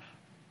cannot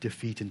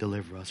defeat and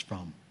deliver us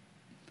from,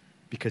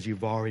 because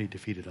you've already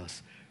defeated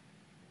us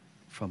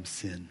from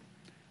sin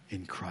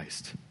in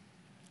Christ.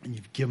 And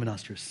you've given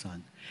us your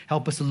Son.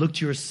 Help us to look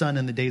to your Son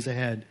in the days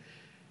ahead.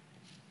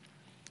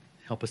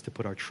 Help us to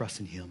put our trust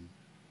in him.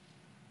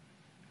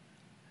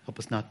 Help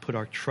us not put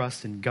our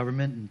trust in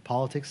government and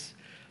politics,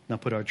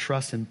 not put our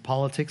trust in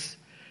politics.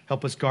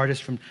 Help us guard us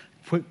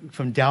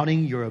from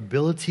doubting your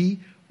ability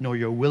nor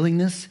your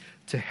willingness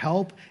to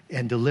help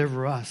and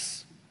deliver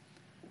us.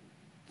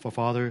 For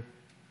Father,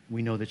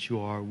 we know that you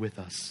are with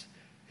us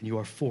and you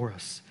are for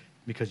us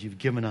because you've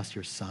given us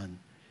your Son.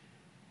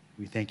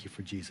 We thank you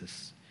for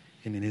Jesus.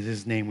 And in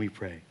his name we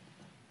pray.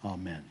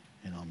 Amen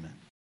and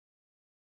amen.